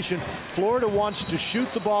situation, Florida wants to shoot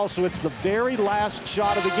the ball so it's the very last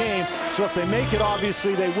shot of the game. So if they make it,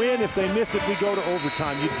 obviously they win. If they miss it, we go to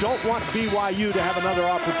overtime. You don't want BYU to have another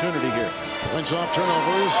opportunity here. Points off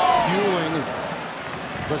turnovers fueling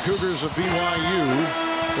the Cougars of BYU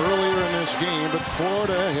earlier in this game, but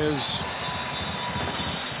Florida has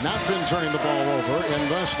not been turning the ball over, and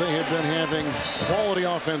thus they have been having quality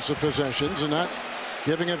offensive possessions and not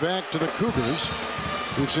giving it back to the Cougars.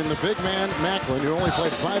 We've seen the big man, Macklin, who only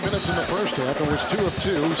played 5 minutes in the first half and was 2 of 2.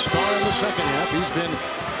 Star in the second half. He's been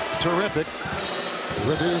terrific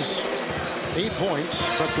with his 8 points,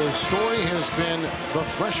 but the story has been the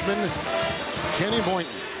freshman, Kenny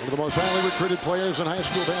Boynton, one of the most highly recruited players in high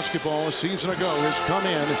school basketball a season ago, has come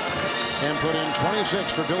in and put in 26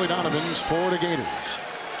 for Billy Donovan's Florida Gators.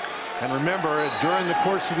 And remember, during the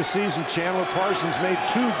course of the season, Chandler Parsons made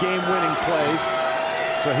 2 game-winning plays.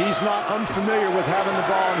 So he's not unfamiliar with having the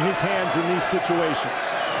ball in his hands in these situations.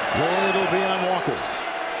 Loyd will be on Walker.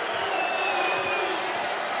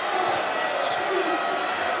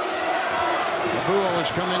 Abuo is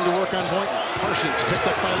coming to work on Boynton. Parsons picked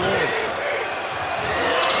up by Loyd.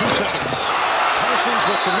 2 seconds. Parsons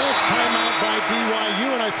with the missed timeout by BYU,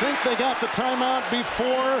 and I think they got the timeout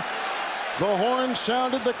before the horn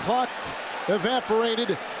sounded, the clock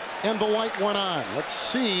evaporated, and the light went on. Let's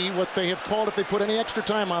see what they have called. If they put any extra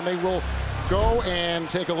time on, they will go and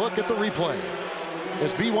take a look at the replay.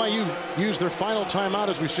 As BYU used their final timeout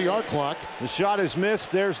as we see our clock. The shot is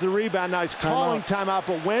missed. There's the rebound. Now he's calling timeout,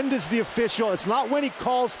 but when does the official, it's not when he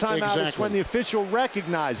calls timeout, it's when the official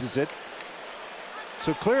recognizes it.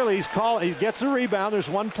 So clearly he's calling, he gets a rebound. There's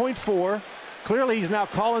 1.4. Clearly he's now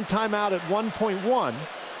calling timeout at 1.1.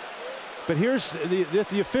 But here's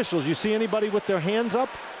the officials. You see anybody with their hands up?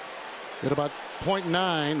 At about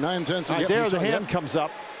 0.9, 9 tenths. Right there, the hand comes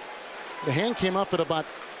up. The hand came up at about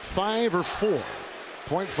 5 or 4.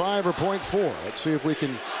 0.5 or 0.4. Let's see if we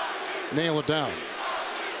can nail it down.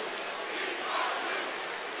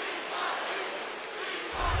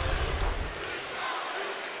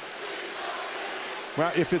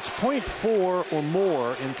 Well, if it's 0.4 or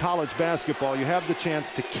more in college basketball, you have the chance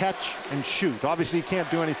to catch and shoot. Obviously, you can't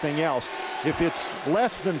do anything else. If it's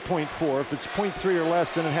less than 0.4, if it's 0.3 or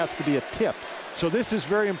less, then it has to be a tip. So this is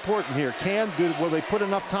very important here. Will they put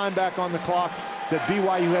enough time back on the clock that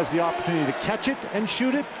BYU has the opportunity to catch it and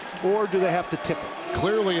shoot it, or do they have to tip it?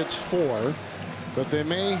 Clearly it's 4, but they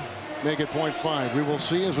may make it 0.5. We will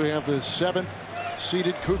see as we have the 7th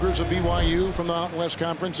seeded Cougars of BYU from the Mountain West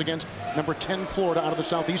Conference against number 10 Florida out of the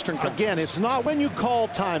Southeastern Conference. Again, it's not when you call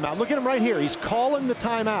timeout. Look at him right here. He's calling the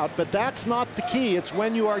timeout, but that's not the key. It's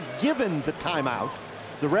when you are given the timeout.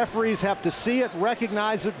 The referees have to see it,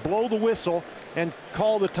 recognize it, blow the whistle, and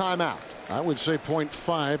call the timeout. I would say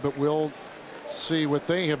 0.5, but we'll see what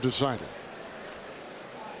they have decided.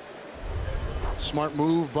 Smart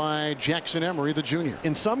move by Jackson Emery, the junior.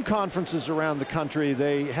 In some conferences around the country,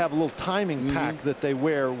 they have a little timing pack that they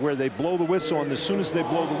wear where they blow the whistle, and as soon as they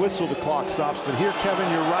blow the whistle, the clock stops. But here, Kevin,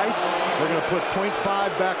 you're right. They're going to put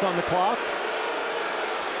 0.5 back on the clock.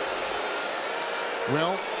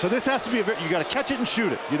 Well, so this has to be you got to catch it and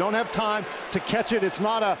shoot it. You don't have time to catch it. It's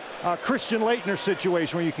not a Christian Laettner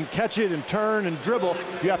situation where you can catch it and turn and dribble.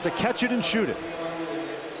 You have to catch it and shoot it.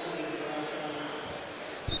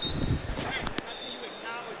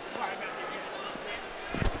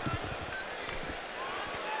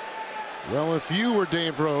 Well, if you were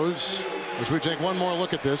Dave Rose, as we take one more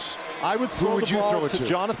look at this, I would throw the ball to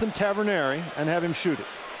Jonathan Tavernari and have him shoot it.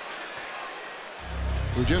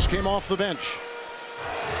 Who just came off the bench.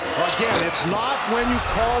 Again, it's not when you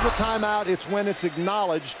call the timeout, it's when it's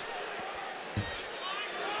acknowledged.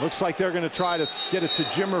 Looks like they're going to try to get it to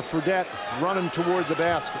Jimmer Fredette running toward the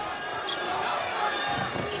basket.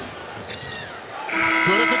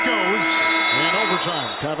 Good if it goes. And overtime.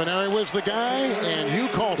 Tavernari was the guy, and you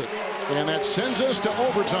called it. And that sends us to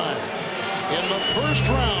overtime. In the first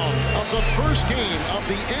round of the first game of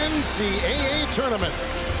the NCAA tournament,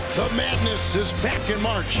 the madness is back in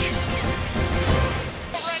March.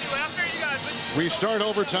 We start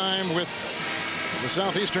overtime with the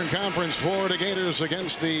Southeastern Conference Florida Gators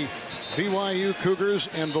against the BYU Cougars,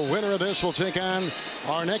 and the winner of this will take on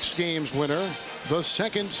our next game's winner, the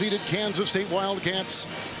second-seeded Kansas State Wildcats,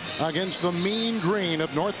 against the Mean Green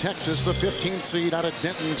of North Texas, the 15th seed out of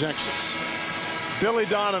Denton, Texas. Billy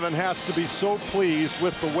Donovan has to be so pleased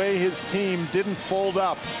with the way his team didn't fold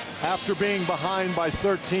up after being behind by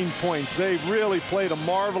 13 points. They really played a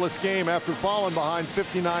marvelous game after falling behind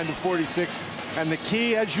 59-46. And the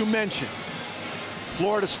key, as you mentioned,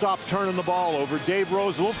 Florida stopped turning the ball over. Dave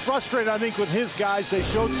Rose a little frustrated, I think, with his guys. They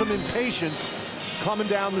showed some impatience coming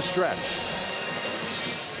down the stretch.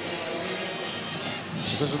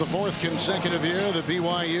 This is the 4th consecutive year that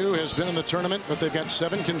BYU has been in the tournament, but they've got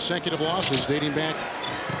 7 consecutive losses dating back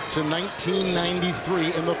to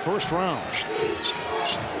 1993 in the first round.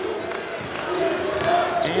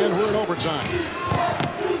 And we're in overtime.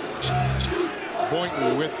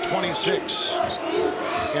 Boynton with 26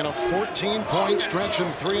 in a 14-point stretch in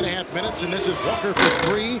 3.5 minutes, and this is Walker for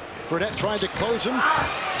 3. Fredette tried to close him.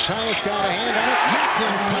 Tyus got a hand on it.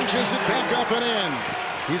 Macklin punches it back up and in.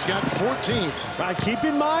 He's got 14. Now, keep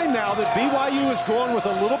in mind now that BYU is going with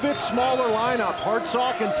a little bit smaller lineup.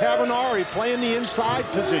 Hartsock and Tavernari playing the inside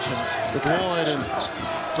positions. With Loyd and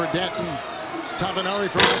Fredette and Tavernari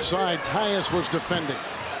from outside. Tyus was defending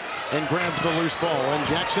and grabs the loose ball. And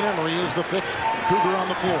Jackson Emery is the 5th Cougar on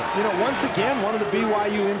the floor. You know, once again, one of the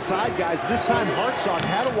BYU inside guys. This time Hartsock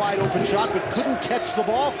had a wide open shot but couldn't catch the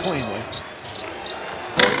ball cleanly.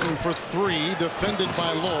 Boynton for 3, defended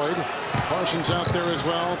by Loyd. Parsons out there as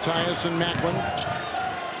well. Tyus and Macklin.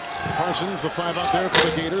 Parsons, the 5 out there for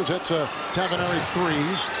the Gators. That's a Tavernari 3.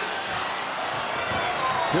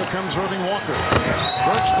 Here comes Irving Walker.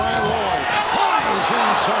 Works by Loyd. Fires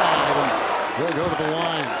inside. And he'll go to the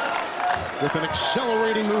line with an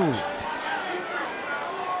accelerating move.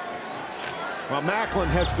 Well, Macklin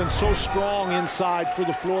has been so strong inside for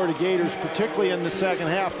the Florida Gators, particularly in the second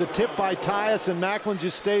half. The tip by Tyus, and Macklin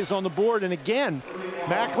just stays on the board. And again,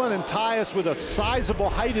 Macklin and Tyus with a sizable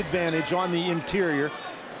height advantage on the interior.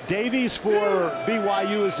 Davies for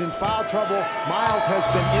BYU is in foul trouble. Miles has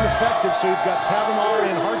been ineffective, so you've got Tavernari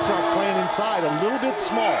and Hartsock playing inside, a little bit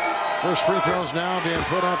small. First free throws now being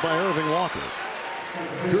put up by Irving Walker.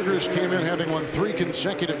 Cougars came in having won 3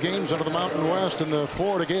 consecutive games out of the Mountain West, and the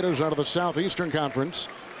Florida Gators out of the Southeastern Conference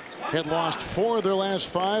had lost 4 of their last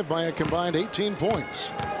 5 by a combined 18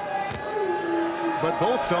 points. but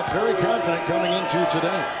both felt very confident coming into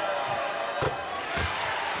today.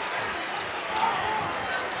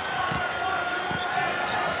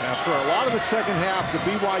 For a lot of the second half, the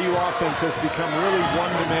BYU offense has become really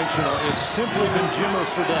one-dimensional. It's simply been Jim or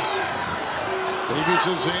Fredette. Davies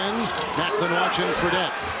is in. Macklin watching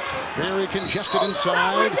Fredette. Very congested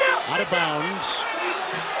inside. Out of bounds.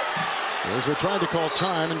 As they tried to call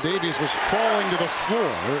time, and Davies was falling to the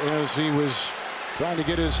floor as he was trying to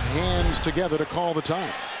get his hands together to call the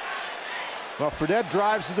time. Well, Fredette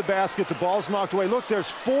drives to the basket. The ball's knocked away. Look,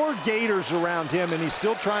 there's 4 Gators around him, and he's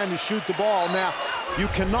still trying to shoot the ball. Now, you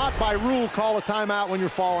cannot, by rule, call a timeout when you're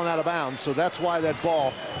falling out of bounds. So that's why that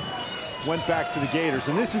ball went back to the Gators.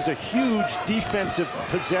 And this is a huge defensive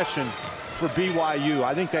possession for BYU.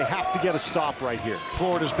 I think they have to get a stop right here.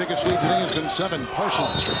 Florida's biggest lead today has been 7.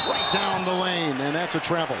 Parsons right down the lane, and that's a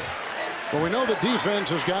travel. Well, we know the defense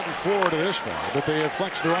has gotten Florida this far, but they have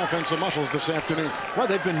flexed their offensive muscles this afternoon. Well,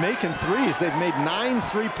 they've been making threes. They've made 9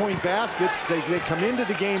 3-point baskets. They come into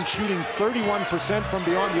the game shooting 31% from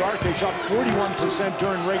beyond the arc. They shot 41%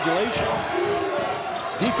 during regulation.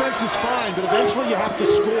 Defense is fine, but eventually you have to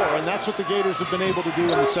score, and that's what the Gators have been able to do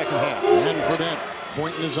in the second half. And Fredette,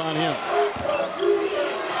 Boynton is on him.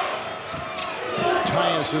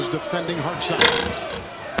 Tyus is defending Hartside.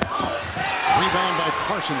 Rebound by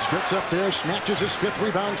Parsons. Gets up there, snatches his 5th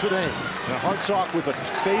rebound today. Now Hartsock with a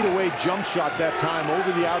fadeaway jump shot that time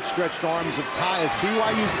over the outstretched arms of Tyus.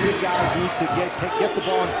 BYU's big guys need to get the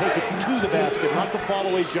ball and take it to the basket, not the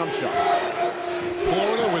fall-away jump shots.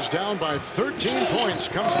 Florida was down by 13 points.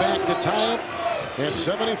 Comes back to tie it at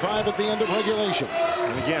 75 at the end of regulation.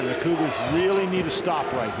 And again, the Cougars really need a stop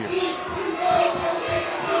right here.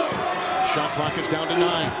 Shot clock is down to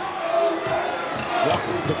 9.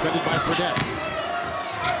 Walker defended by Fredette.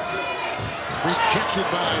 Rejected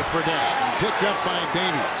by Fredette. Picked up by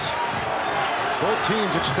Davies. Both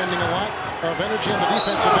teams expending a lot of energy on the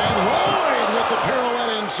defensive end. Loyd with the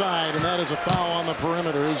pirouette inside, and that is a foul on the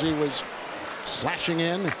perimeter as he was slashing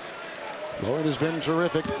in. Loyd has been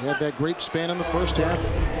terrific. He had that great span in the first half.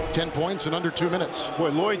 10 points in under 2 minutes.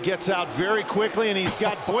 Boy, Loyd gets out very quickly, and he's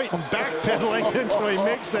got Boynton backpedaling, and so he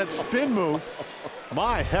makes that spin move.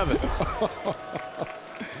 My heavens.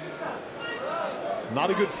 Not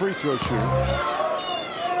a good free throw shooter.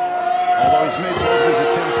 Although he's made both his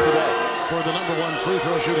attempts today. For the #1 free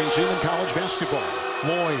throw shooting team in college basketball,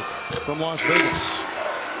 Loyd from Las Vegas.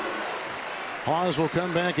 Hawes will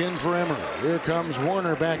come back in for Emory. Here comes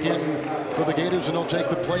Warner back in for the Gators, and he'll take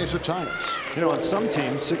the place of Tyus. You know, on some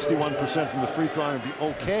teams, 61% from the free throw line would be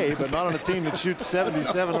okay, but not on a team that shoots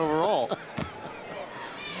 77 overall.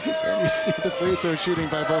 And you see the free throw shooting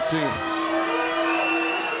by both teams.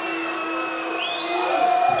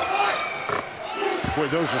 Boy,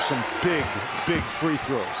 those are some big, big free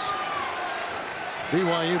throws.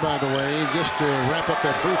 BYU, by the way, just to wrap up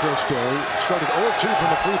that free throw story, started 0-2 from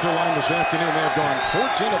the free throw line this afternoon. They have gone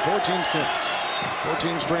 14 of 14 since.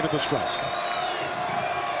 14 straight at the stripe.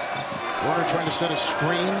 Warner trying to set a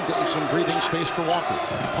screen, getting some breathing space for Walker.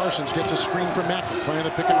 Parsons gets a screen from Macklin, trying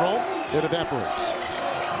the pick and roll. It evaporates.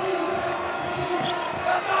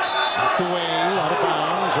 Knocked away, out of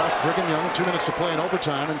bounds, off Brigham Young. 2 minutes to play in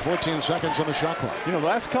overtime and 14 seconds on the shot clock. You know, the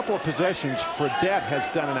last couple of possessions, Fredette has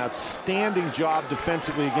done an outstanding job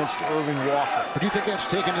defensively against Irving Walker. But do you think that's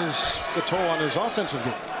taken the toll on his offensive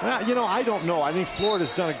game? Well, you know, I don't know. I think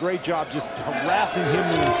Florida's done a great job just harassing him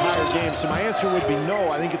the entire game. So my answer would be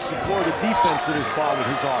no. I think it's the Florida defense that has bothered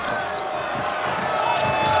his offense.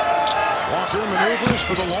 Walker maneuvers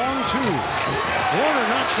for the long 2. Warner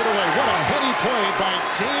knocks it away. What a heady play by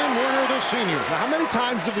Dan Warner, the senior. Now, how many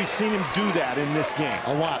times have we seen him do that in this game?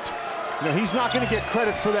 A lot. You know, he's not going to get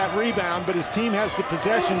credit for that rebound, but his team has the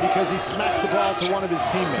possession because he smacked the ball to one of his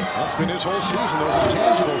teammates. That's been his whole season. Those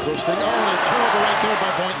intangibles, those things. Oh, and a turnover right there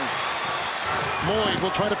by Boynton. Loyd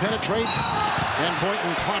will try to penetrate, and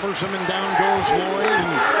Boynton clobbers him, and down goes Loyd.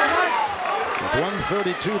 And with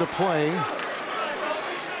 1:32 to play,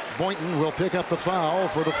 Boynton will pick up the foul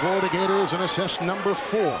for the Florida Gators and assess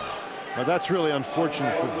 #4. Now that's really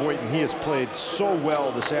unfortunate for Boynton. He has played so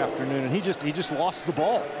well this afternoon, and he just lost the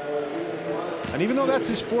ball. And even though that's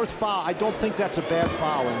his 4th foul, I don't think that's a bad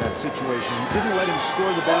foul in that situation. He didn't let him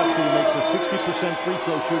score the basket. He makes a 60% free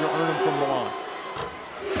throw shooter earn him from the line.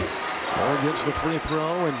 Loyd gets the free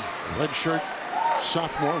throw, and redshirt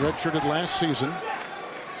sophomore, redshirted last season.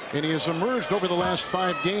 And he has emerged over the last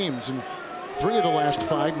 5 games, and 3 of the last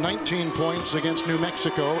 5, 19 points against New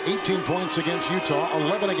Mexico, 18 points against Utah,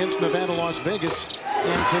 11 against Nevada, Las Vegas,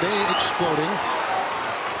 and today exploding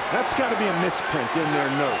That's got to be a misprint in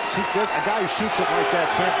their notes. A guy who shoots it like that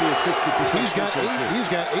can't be a 60%.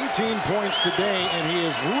 He's got 18 points today, and he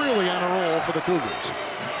is really on a roll for the Cougars.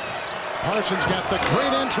 Parsons got the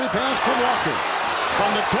great entry pass from Walker.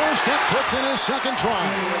 From the doorstep, puts in his second try.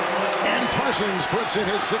 And Parsons puts in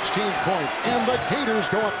his 16th point. And the Gators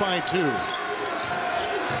go up by 2.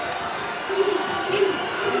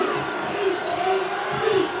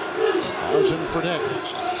 Parsons, Fredette.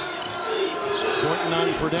 Boynton on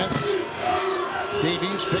Fredette.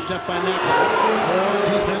 Davies picked up by McLeod. More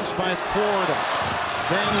defense by Florida.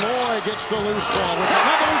 Van Loy gets the loose ball with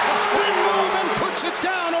another spin move and puts it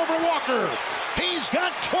down over Walker. He's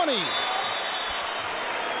got 20.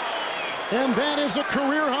 And that is a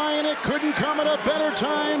career high, and it couldn't come at a better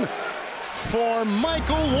time for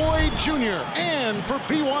Michael Loyd Jr. and for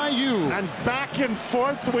BYU. And back and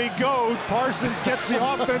forth we go. Parsons gets the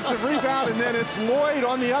offensive rebound, and then it's Loyd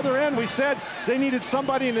on the other end. We said they needed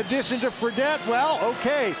somebody in addition to Fredette. Well,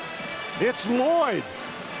 okay, it's Loyd.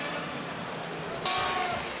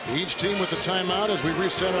 Each team with the timeout as we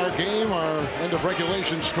reset our game. Our end of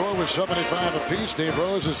regulation score was 75 apiece. Dave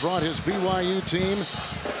Rose has brought his BYU team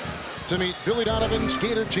to meet Billy Donovan's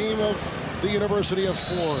Gator team of the University of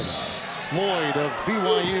Florida. Loyd of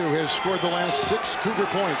BYU has scored the last 6 Cougar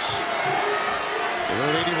points. We're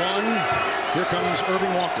at 81. Here comes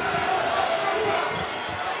Irving Walker.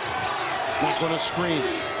 Macklin a screen.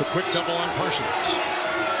 The quick double on Parsons.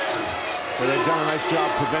 Well, they've done a nice job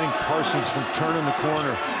preventing Parsons from turning the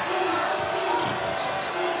corner.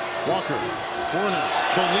 Walker, corner.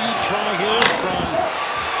 The lead try here from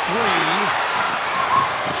 3.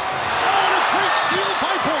 Oh, a great steal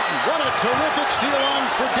by Boynton. What a terrific steal on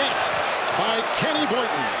Fredette by Kenny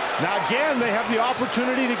Boynton. Now again, they have the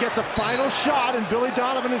opportunity to get the final shot, and Billy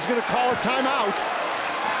Donovan is going to call a timeout.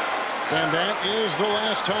 And that is the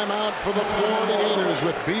last timeout for the Florida Gators,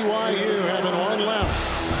 with BYU having one left.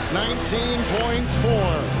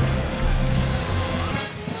 19.4.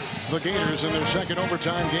 The Gators in their second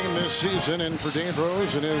overtime game this season, and for Dave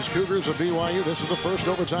Rose and his Cougars of BYU, this is the first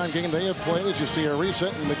overtime game they have played. As you see, a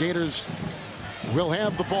reset, and the Gators will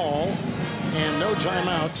have the ball and no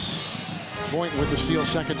timeouts. Boynton with the steal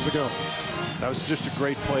seconds to go. That was just a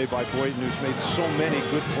great play by Boynton, who's made so many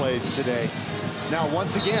good plays today. Now,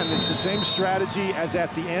 once again, it's the same strategy as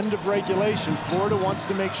at the end of regulation. Florida wants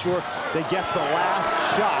to make sure they get the last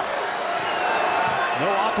shot. No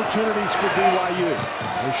opportunities for BYU.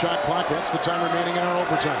 No shot clock. That's the time remaining in our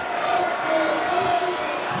overtime.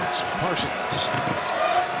 Parsons.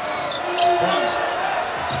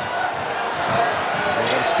 They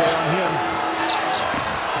got to stay on him.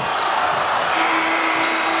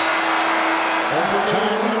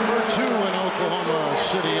 Overtime number 2 in Oklahoma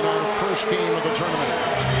City in our first game of the tournament.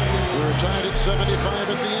 We're tied at 75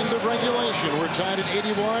 at the end of regulation. We're tied at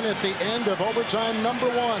 81 at the end of overtime number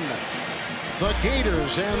 1. The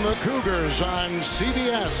Gators and the Cougars on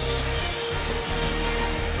CBS.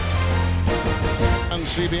 On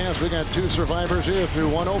CBS, we got 2 survivors here through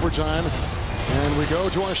 1 overtime. And we go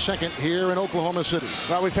to our second here in Oklahoma City.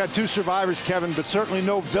 Well, we've had 2 survivors, Kevin, but certainly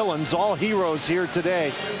no villains. All heroes here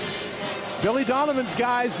today. Billy Donovan's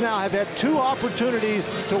guys now have had 2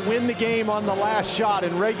 opportunities to win the game on the last shot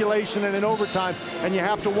in regulation and in overtime. And you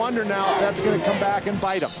have to wonder now if that's going to come back and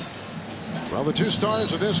bite them. Well, the 2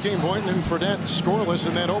 stars of this game, Boynton and Fredette, scoreless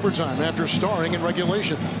in that overtime after starring in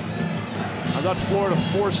regulation. I thought Florida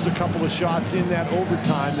forced a couple of shots in that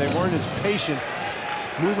overtime. They weren't as patient,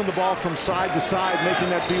 moving the ball from side to side, making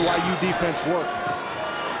that BYU defense work.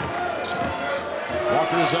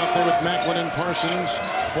 Walker is out there with Macklin and Parsons.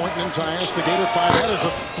 Boynton and Tyus, the Gator 5. That is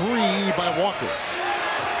a 3 by Walker.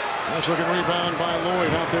 Nice looking rebound by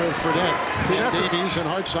Loyd out there for Fredette. Davies and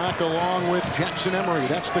Hartsock along with Jackson Emery.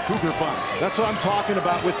 That's the Cougar 5. That's what I'm talking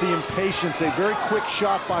about with the impatience. A very quick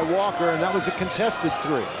shot by Walker, and that was a contested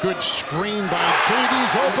 3. Good screen by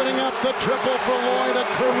Davies, opening up the triple for Loyd, a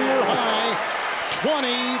career high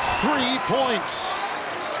 23 points.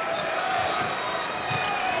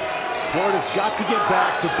 Florida's got to get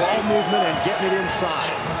back to ball movement and getting it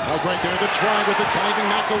inside. Oh, right there, the try with the diving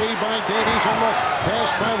knock, the lead by Davies on the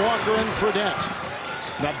pass by Walker and Fredette.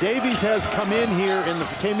 Now Davies has come in here,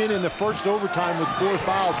 came in the first overtime with 4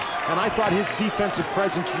 fouls, and I thought his defensive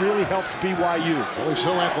presence really helped BYU. Well, he's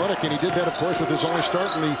so athletic, and he did that, of course, with his only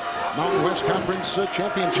start in the Mountain West Conference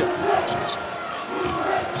Championship.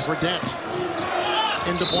 Fredette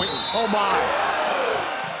into Boynton. Oh my!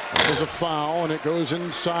 There's a foul, and it goes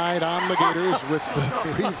inside on the Gators with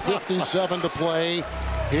 3:57 to play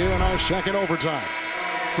here in our second overtime.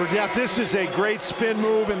 Fredette, this is a great spin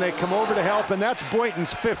move, and they come over to help, and that's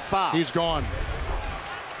Boynton's 5th foul. He's gone.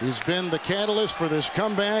 He's been the catalyst for this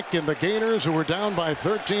comeback, and the Gators, who were down by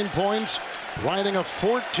 13 points, riding a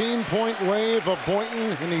 14-point wave of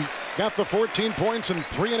Boynton, and he got the 14 points in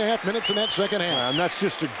 3.5 minutes in that second half. And that's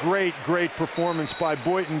just a great, great performance by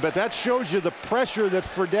Boynton, but that shows you the pressure that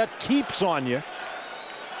Fredette keeps on you.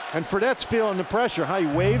 And Fredette's feeling the pressure. How he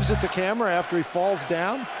waves at the camera after he falls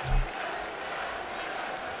down.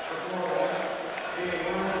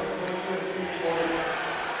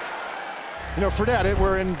 You know, Fredette,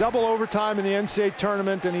 we're in double overtime in the NCAA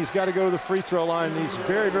tournament, and he's got to go to the free throw line. He's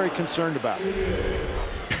very, very concerned about it.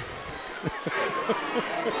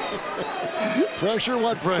 Pressure?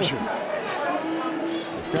 What pressure?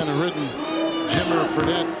 They've kind of ridden Jimmer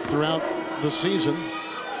Fredette throughout the season.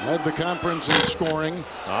 Led the conference in scoring.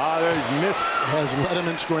 There's missed. Has led him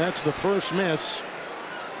in scoring. That's the first miss.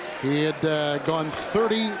 He had gone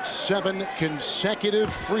 37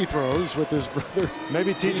 consecutive free throws with his brother.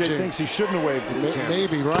 Maybe TJ thinks he shouldn't have waved at the camera.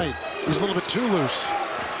 Maybe, right. He's a little bit too loose.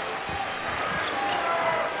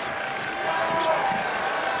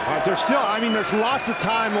 All right, there's lots of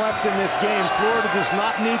time left in this game. Florida does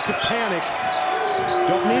not need to panic.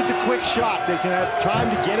 Don't need the quick shot. They can have time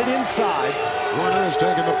to get it inside. Werner has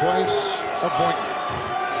taken the place of Boynton.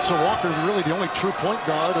 So Walker's really the only true point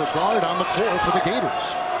guard or guard on the floor for the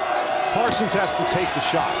Gators. Parsons has to take the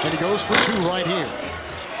shot. And he goes for two right here.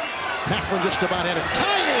 Macklin just about had it.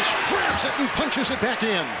 Tyus grabs it and punches it back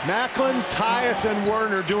in. Macklin, Tyus, and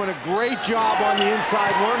Werner doing a great job on the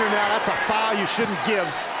inside. Werner now, that's a foul you shouldn't give.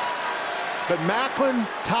 But Macklin,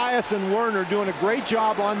 Tyus, and Werner doing a great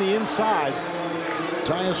job on the inside.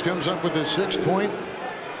 Tyus comes up with his 6th point.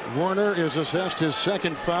 Werner is assessed his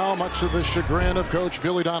 2nd foul, much to the chagrin of Coach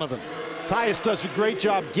Billy Donovan. Tyus does a great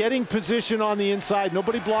job getting position on the inside.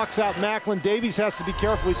 Nobody blocks out Macklin. Davies has to be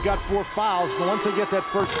careful. He's got 4 fouls, but once they get that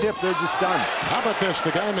first tip, they're just done. How about this?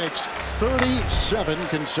 The guy makes 37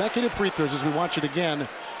 consecutive free throws as we watch it again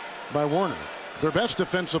by Werner. Their best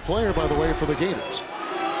defensive player, by the way, for the Gators.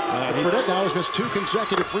 Fredette now has missed 2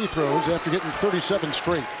 consecutive free throws after getting 37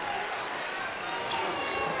 straight.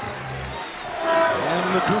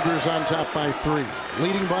 And the Cougars on top by 3.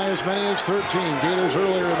 Leading by as many as 13. Gators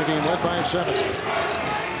earlier in the game led by 7. End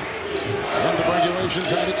of regulation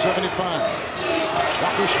tied at 75.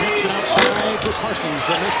 Walker strips it outside to Parsons.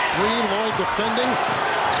 The missed 3. Loyd defending.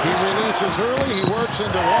 He releases early. He works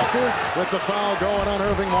into Walker with the foul going on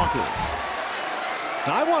Irving Walker.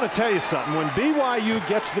 Now, I want to tell you something. When BYU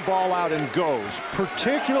gets the ball out and goes,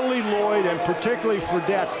 particularly Loyd and particularly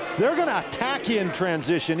Fredette, they're going to attack you in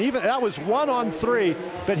transition. Even that was 1-on-3,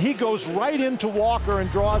 but he goes right into Walker and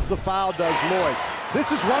draws the foul, does Loyd.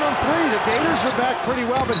 This is 1-on-3. The Gators are back pretty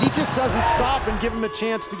well, but he just doesn't stop and give him a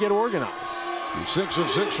chance to get organized. He's 6 of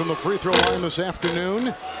 6 from the free throw line this afternoon.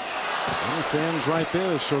 And fans right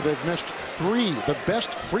there, so they've missed 3. The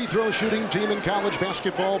best free throw shooting team in college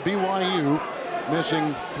basketball, BYU.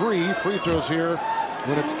 Missing 3 free throws here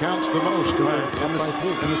when it counts the most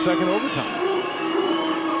in the second overtime.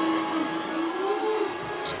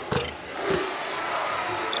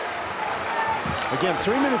 Again,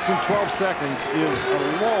 3 minutes and 12 seconds is a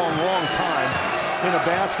long, long time in a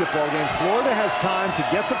basketball game. Florida has time to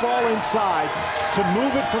get the ball inside, to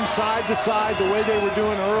move it from side to side the way they were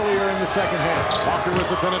doing earlier in the second half. Walker with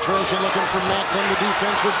the penetration, looking for Macklin. The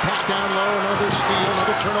defense was packed down low. Another steal,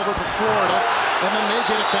 another turnover for Florida. And then they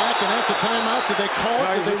get it back, and that's a timeout. Did they call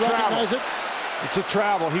it? Did they recognize it? It's a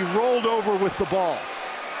travel. He rolled over with the ball.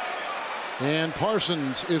 And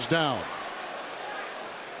Parsons is down.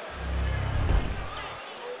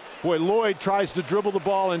 Boy, Loyd tries to dribble the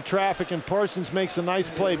ball in traffic, and Parsons makes a nice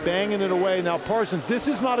play, banging it away. Now Parsons, this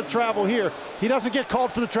is not a travel here. He doesn't get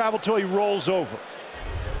called for the travel till he rolls over.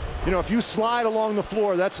 You know, if you slide along the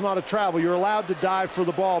floor, that's not a travel. You're allowed to dive for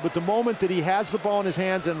the ball, but the moment that he has the ball in his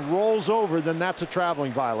hands and rolls over, then that's a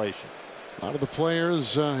traveling violation. A lot of the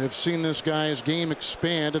players have seen this guy's game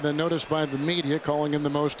expand and then noticed by the media, calling him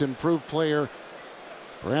the most improved player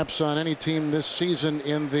perhaps on any team this season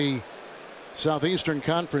in the Southeastern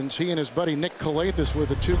Conference. He and his buddy Nick Calathis were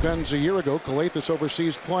the 2 guns a year ago. Calathis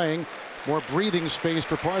overseas playing. More breathing space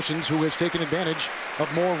for Parsons, who has taken advantage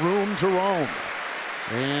of more room to roam.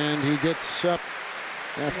 And he gets up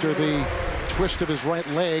after the twist of his right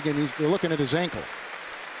leg, and they're looking at his ankle.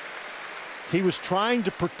 He was trying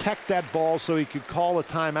to protect that ball so he could call a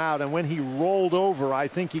timeout, and when he rolled over, I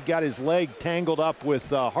think he got his leg tangled up with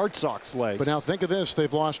Hartsock's leg. But now think of this.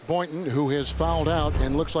 They've lost Boynton, who has fouled out,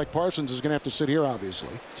 and looks like Parsons is going to have to sit here, obviously.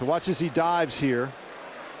 So watch as he dives here.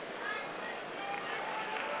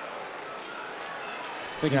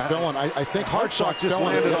 I think he fell on. I think Hartsock just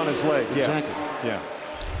landed on his leg. Exactly. Yeah.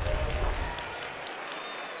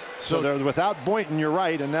 So they're without Boynton, you're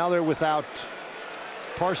right, and now they're without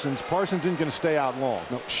Parsons. Parsons isn't going to stay out long.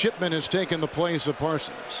 No, Shipman has taken the place of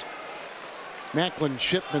Parsons. Macklin,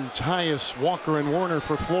 Shipman, Tyus, Walker, and Warner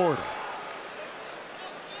for Florida.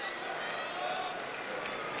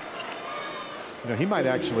 You know, he might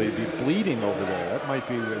actually be bleeding over there. That might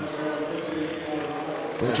be his.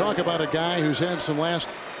 We talk about a guy who's had some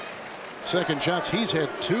last-second shots. He's had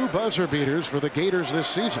 2 buzzer beaters for the Gators this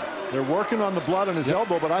season. They're working on the blood on his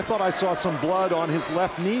elbow, but I thought I saw some blood on his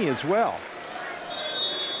left knee as well.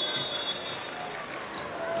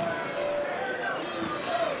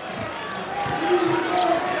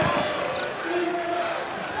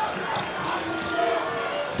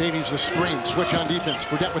 Davies the screen, switch on defense.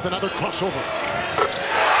 Fredette with another crossover.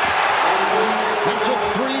 That's a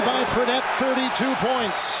 3 by Fredette, 32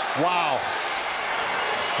 points. Wow.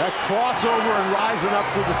 That crossover and rising up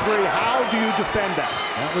for the 3. How do you defend that?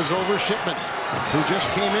 That was over Shipman, who just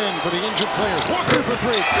came in for the injured player. Walker for 3.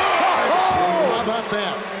 Good! How about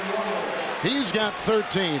that? He's got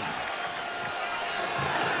 13.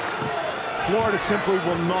 Florida simply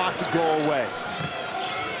will not go away.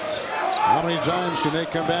 How many times can they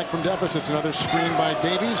come back from deficits? Another screen by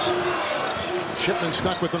Davies. Shipman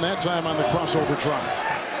stuck with them that time on the crossover try.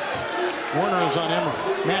 Warner is on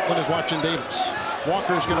Emery. Macklin is watching Davis.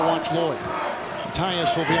 Walker is going to watch Loyd.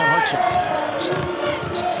 Tyus will be on Hartzell.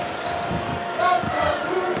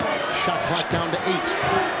 Shot clock down to 8.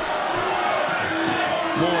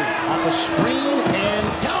 Loyd off a screen and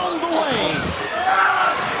down the lane.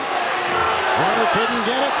 Warner couldn't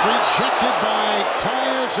get it. Rejected by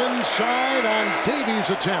Tyus inside on Davies'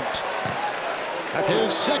 attempt. That's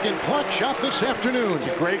his second clutch shot this afternoon. It's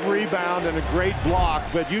a great rebound and a great block,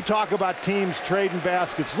 but you talk about teams trading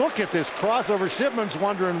baskets. Look at this crossover. Shipman's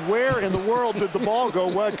wondering where in the world did the ball go?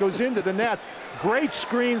 Well, it goes into the net. Great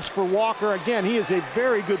screens for Walker. Again, he is a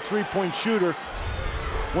very good three-point shooter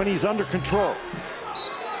when he's under control.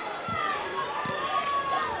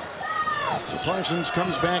 So Parsons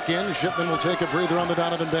comes back in. Shipman will take a breather on the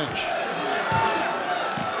Donovan bench.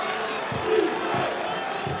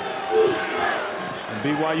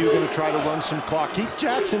 BYU going to try to run some clock. Keep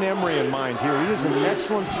Jackson Emery in mind here. He is an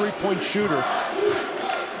excellent three-point shooter.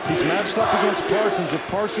 He's matched up against Parsons. If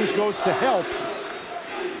Parsons goes to help,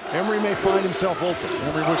 Emery may find himself open.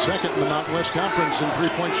 Emery was second in the Mountain West Conference in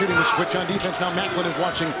three-point shooting. The switch on defense. Now Macklin is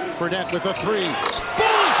watching Fredette with a 3. Bullseye!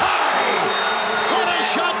 What a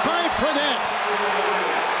shot by Fredette!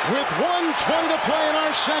 With 1:20 to play in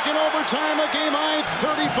our second overtime, a game-high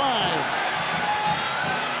 35.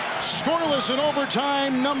 Scoreless in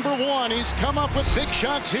overtime, #1. He's come up with big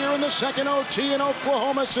shots here in the second OT in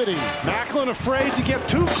Oklahoma City. Macklin afraid to get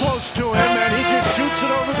too close to him, and he just shoots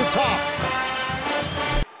it over the top.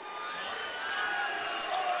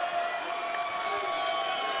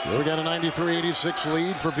 We got a 93-86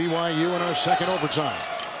 lead for BYU in our second overtime.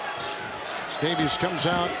 Davies comes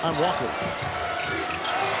out on Walker.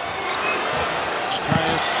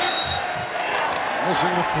 Tyus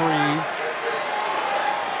missing the 3.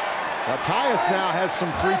 Now, Tyus now has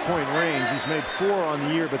some three-point range. He's made 4 on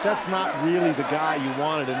the year, but that's not really the guy you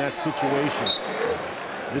wanted in that situation.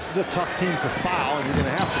 This is a tough team to foul, and you're going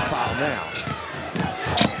to have to foul now.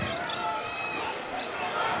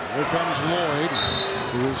 Here comes Loyd,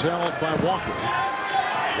 who is held by Walker.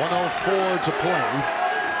 1:04 to play.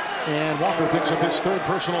 And Walker picks up his 3rd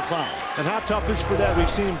personal foul. And how tough is Fredette? We've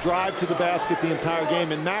seen him drive to the basket the entire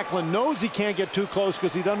game, and Macklin knows he can't get too close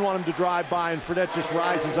because he doesn't want him to drive by, and Fredette just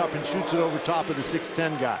rises up and shoots it over top of the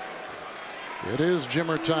 6'10 guy. It is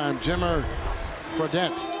Jimmer time. Jimmer,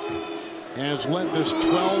 Fredette has led this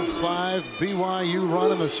 12-5 BYU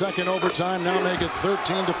run in the second overtime. Now make it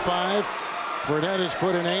 13-5. Fredette has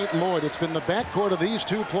put in 8. Loyd, it's been the backcourt of these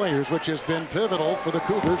 2 players which has been pivotal for the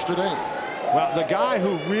Cougars today. Well, the guy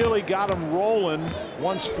who really got them rolling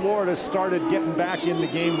once Florida started getting back in the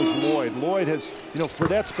game was Loyd. Loyd has, you know,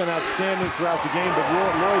 Fredette's been outstanding throughout the game, but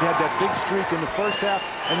Loyd had that big streak in the first half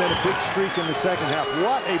and then a big streak in the second half.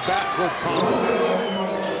 What a backcourt combo.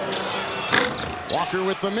 Walker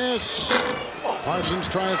with the miss. Parsons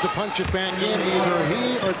tries to punch it back in. Either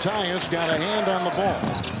he or Tyus got a hand on the ball.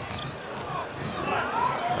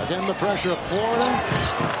 Again, the pressure of Florida.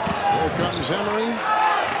 Here comes Emery.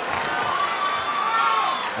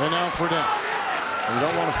 And now Fredette. You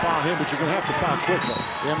don't want to foul him, but you're going to have to foul quickly.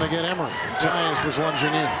 And they get Emery. Tyus was lunging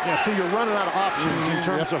in. Yeah, see, you're running out of options in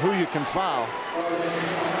terms of who you can foul.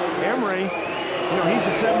 Emery, you know, he's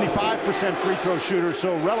a 75% free throw shooter,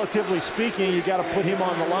 so relatively speaking, you got to put him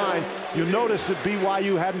on the line. You notice that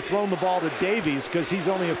BYU hadn't thrown the ball to Davies because he's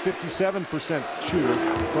only a 57% shooter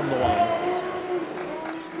from the line.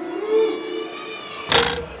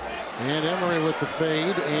 And Emery with the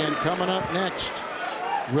fade. And coming up next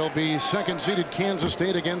will be second-seeded Kansas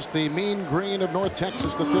State against the Mean Green of North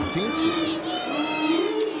Texas, the 15th seed.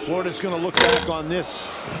 Florida's going to look back on this,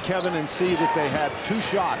 Kevin, and see that they had 2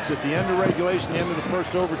 shots at the end of regulation, the end of the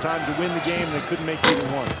first overtime to win the game. They couldn't make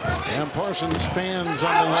even one. And Parsons fans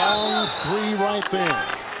on the long 3 right there.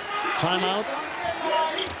 Timeout.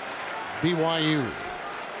 BYU.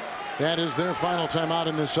 That is their final timeout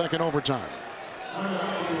in this second overtime.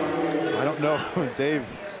 I don't know. Dave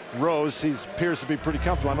Rose, he appears to be pretty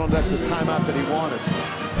comfortable. I don't know if that's a timeout that he wanted.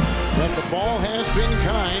 But the ball has been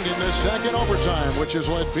kind in this second overtime, which has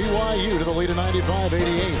led BYU to the lead of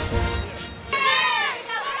 95-88.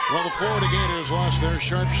 Well, the Florida Gators lost their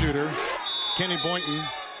sharpshooter, Kenny Boynton,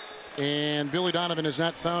 and Billy Donovan has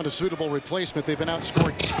not found a suitable replacement. They've been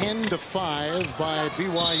outscored 10-5 by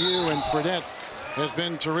BYU, and Fredette has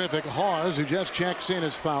been terrific. Hawes, who just checks in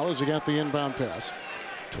as foul as he got the inbound pass.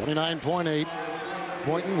 29.8.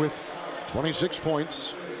 Boynton with 26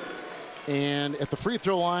 points. And at the free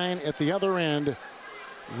throw line at the other end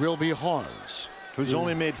will be Hawes, who's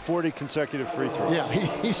only made 40 consecutive free throws. Yeah,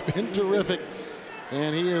 he's been terrific.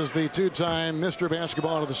 And he is the 2-time Mr.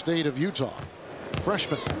 Basketball of the state of Utah.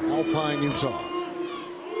 Freshman, Alpine, Utah.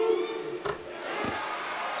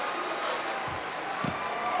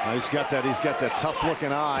 He's got that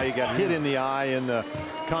tough-looking eye. He got hit in the eye in the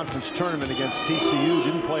conference tournament against TCU.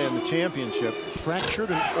 Didn't play in the championship.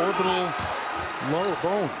 Fractured an orbital lower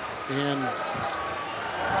bone. And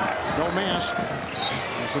no mask.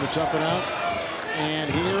 He's going to tough it out. And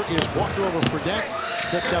here is Walker over Fredette,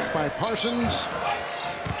 picked up by Parsons.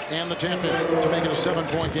 And the tap in to make it a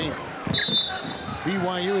 7-point game.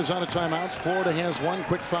 BYU is out of timeouts. Florida has 1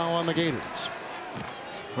 quick foul on the Gators.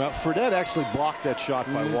 Well, Fredette actually blocked that shot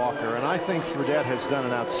by Walker, and I think Fredette has done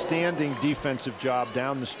an outstanding defensive job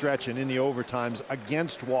down the stretch and in the overtimes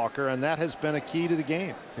against Walker, and that has been a key to the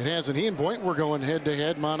game. It has, and he and Boynton were going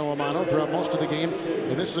head-to-head, mano-a-mano throughout most of the game,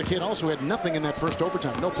 and this is a kid also who had nothing in that first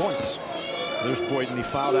overtime, no points. There's Boynton. He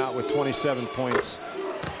fouled out with 27 points.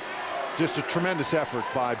 Just a tremendous effort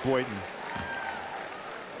by Boynton.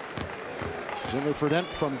 Jimmy Fredette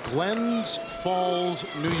from Glens Falls,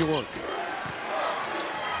 New York.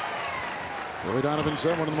 Billy Donovan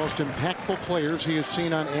said one of the most impactful players he has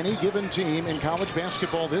seen on any given team in college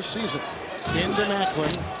basketball this season. Into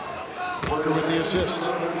Macklin. Walker with the assist.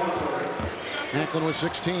 Macklin with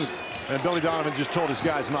 16. And Billy Donovan just told his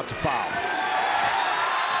guys not to foul.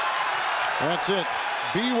 That's it.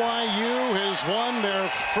 BYU has won their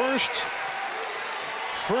first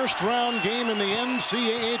round game in the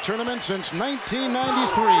NCAA tournament since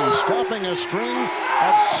 1993, stopping a string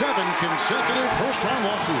of 7 consecutive first-round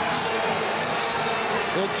losses.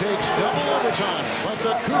 It takes double overtime, but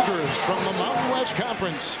the Cougars from the Mountain West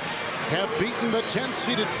Conference have beaten the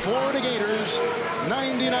 10th-seeded Florida Gators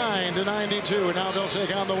 99-92. And now they'll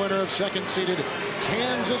take on the winner of second-seeded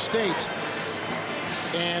Kansas State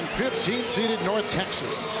and 15th-seeded North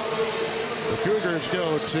Texas. The Cougars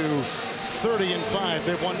go to 30-5.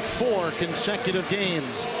 They've won 4 consecutive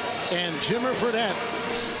games. And Jimmer Fredette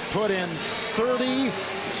put in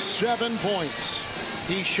 37 points.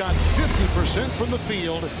 He shot 50% from the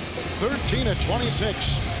field, 13 of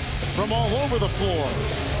 26 from all over the floor,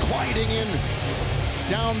 gliding in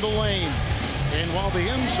down the lane. And while the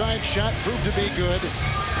inside shot proved to be good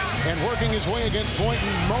and working his way against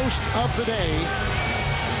Boynton most of the day,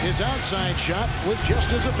 his outside shot was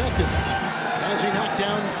just as effective as he knocked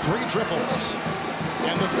down 3 triples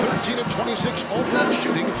and the 13 of 26 overall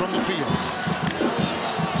shooting from the field.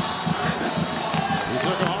 He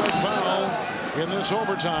took a hard foul in this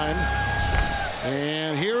overtime.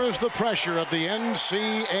 And here is the pressure of the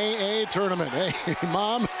NCAA tournament. Hey,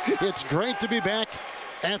 Mom, it's great to be back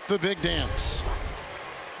at the big dance.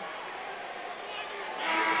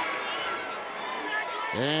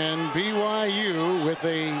 And BYU with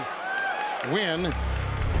a win,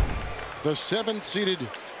 the 7th-seeded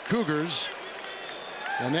Cougars.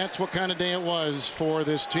 And that's what kind of day it was for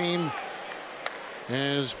this team,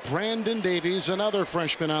 as Brandon Davies, another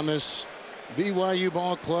freshman on this BYU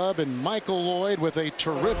ball club, and Michael Loyd with a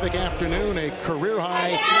terrific afternoon, a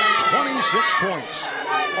career-high 26 points,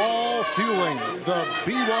 all fueling the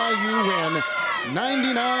BYU win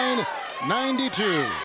 99-92.